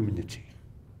refugee community,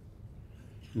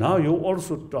 now you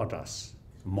also taught us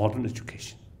modern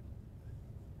education.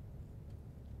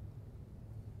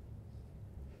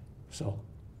 So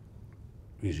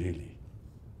we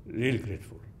really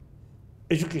grateful.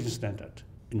 Education standard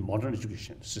in modern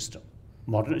education system,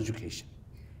 modern education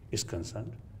is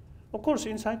concerned. Of course,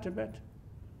 inside Tibet,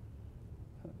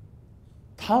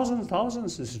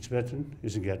 thousands of Tibetan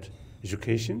is get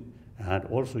education and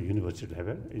also university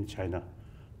level in China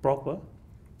proper.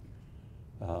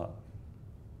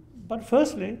 But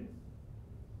firstly,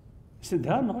 see,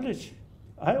 their knowledge.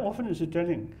 I often is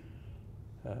telling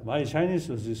my Chinese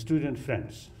student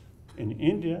friends in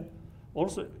India,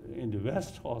 also in the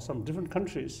West or some different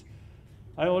countries,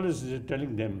 I always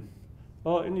telling them,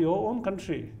 oh, in your own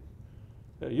country,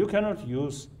 you cannot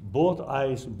use both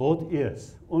eyes, both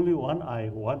ears, only one eye,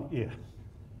 one ear.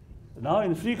 Now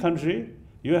in free country,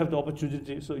 you have the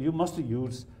opportunity, so you must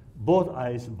use both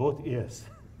eyes, both ears.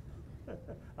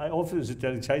 I often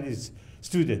tell Chinese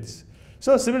students.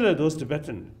 So similar those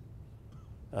Tibetan.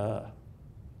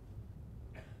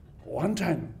 One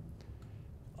time,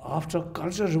 after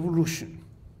Cultural Revolution,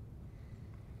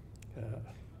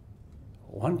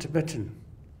 one Tibetan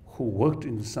who worked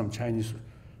in some Chinese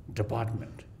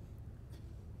department,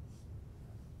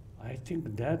 I think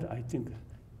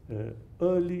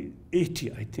early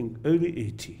 80,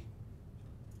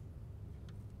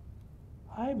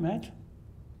 I met.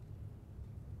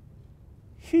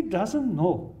 He doesn't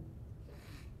know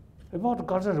about the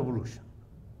Cultural Revolution.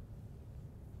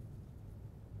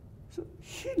 So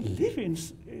he live in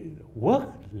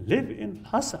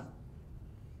Lhasa,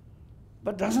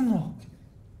 but doesn't know.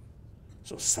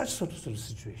 So such sort of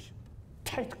situation,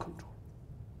 tight control,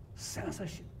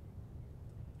 censorship,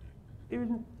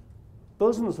 even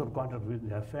personal sort of contact with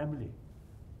their family,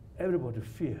 everybody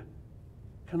fear,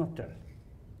 cannot tell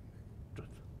truth,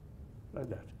 like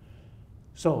that.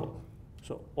 So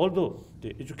although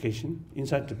the education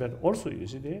inside Tibet also, you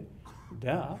see,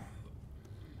 there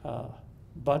are,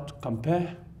 but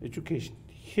compare education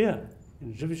here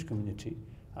in the Jewish community,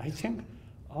 I think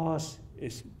ours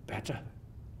is better.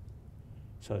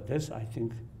 So this, I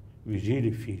think, we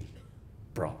really feel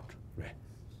proud. Right?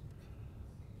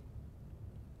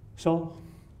 So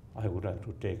I would like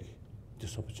to take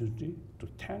this opportunity to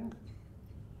thank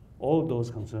all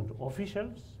those concerned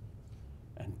officials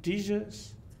and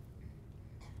teachers.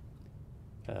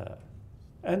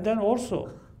 And then also,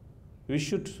 we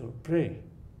should pray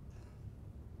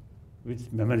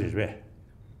with memory, right?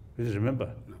 With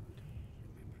remember.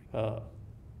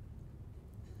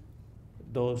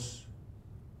 Those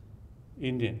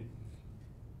Indian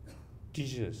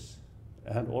teachers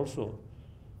and also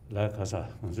like 가서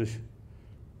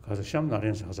시험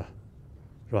날에서 가서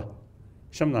그봐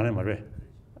시험 날에 말해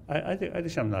I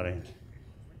시험 날에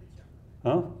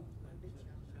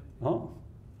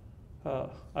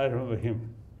I remember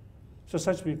him. So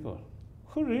such people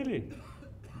who really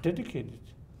dedicated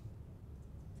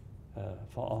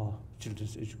for our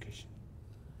children's education.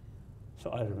 So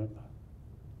I remember.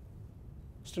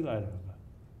 Still I remember.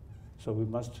 So we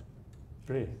must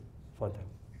pray for them.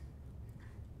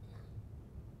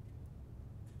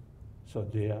 So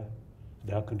their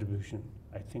contribution,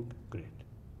 I think, great.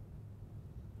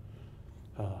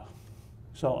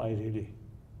 So I really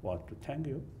want to thank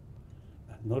you,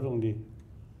 not only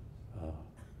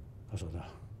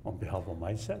on behalf of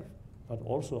myself, but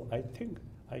also I think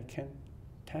I can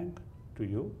thank to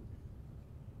you,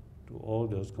 to all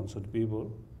those concerned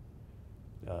people,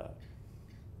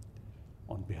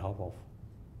 on behalf of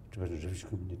Tibetan refugee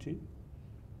community,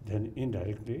 then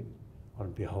indirectly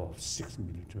on behalf of 6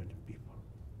 million Tibetan people.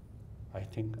 I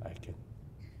think I can,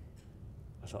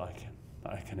 so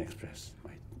I can express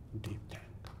my deep thanks.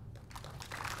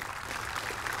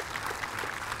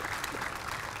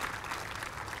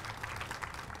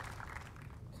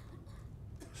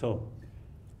 So,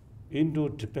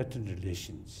 Indo-Tibetan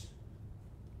relations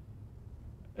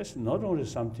is not only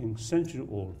something century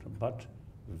old, but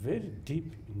very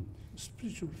deep in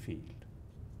spiritual field.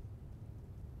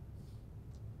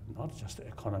 Not just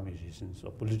economic reasons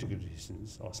or political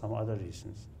reasons or some other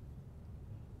reasons,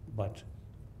 but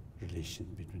relation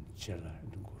between Chela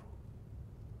and Guru.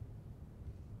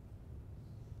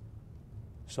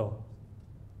 So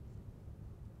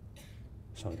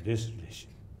this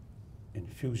relation in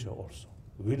future also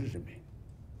will remain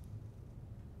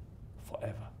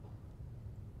forever.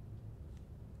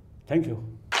 Thank you.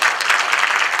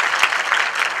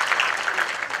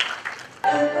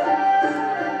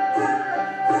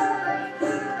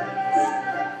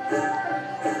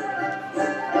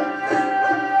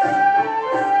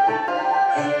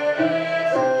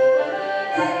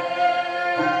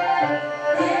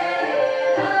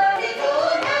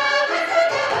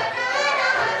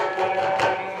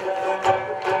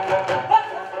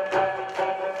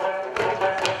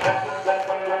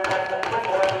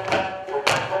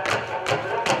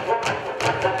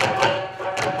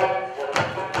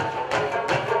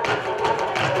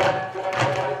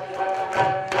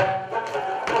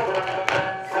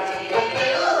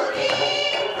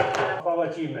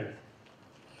 Achievement.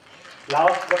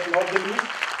 Last but not the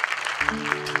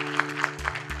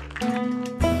least,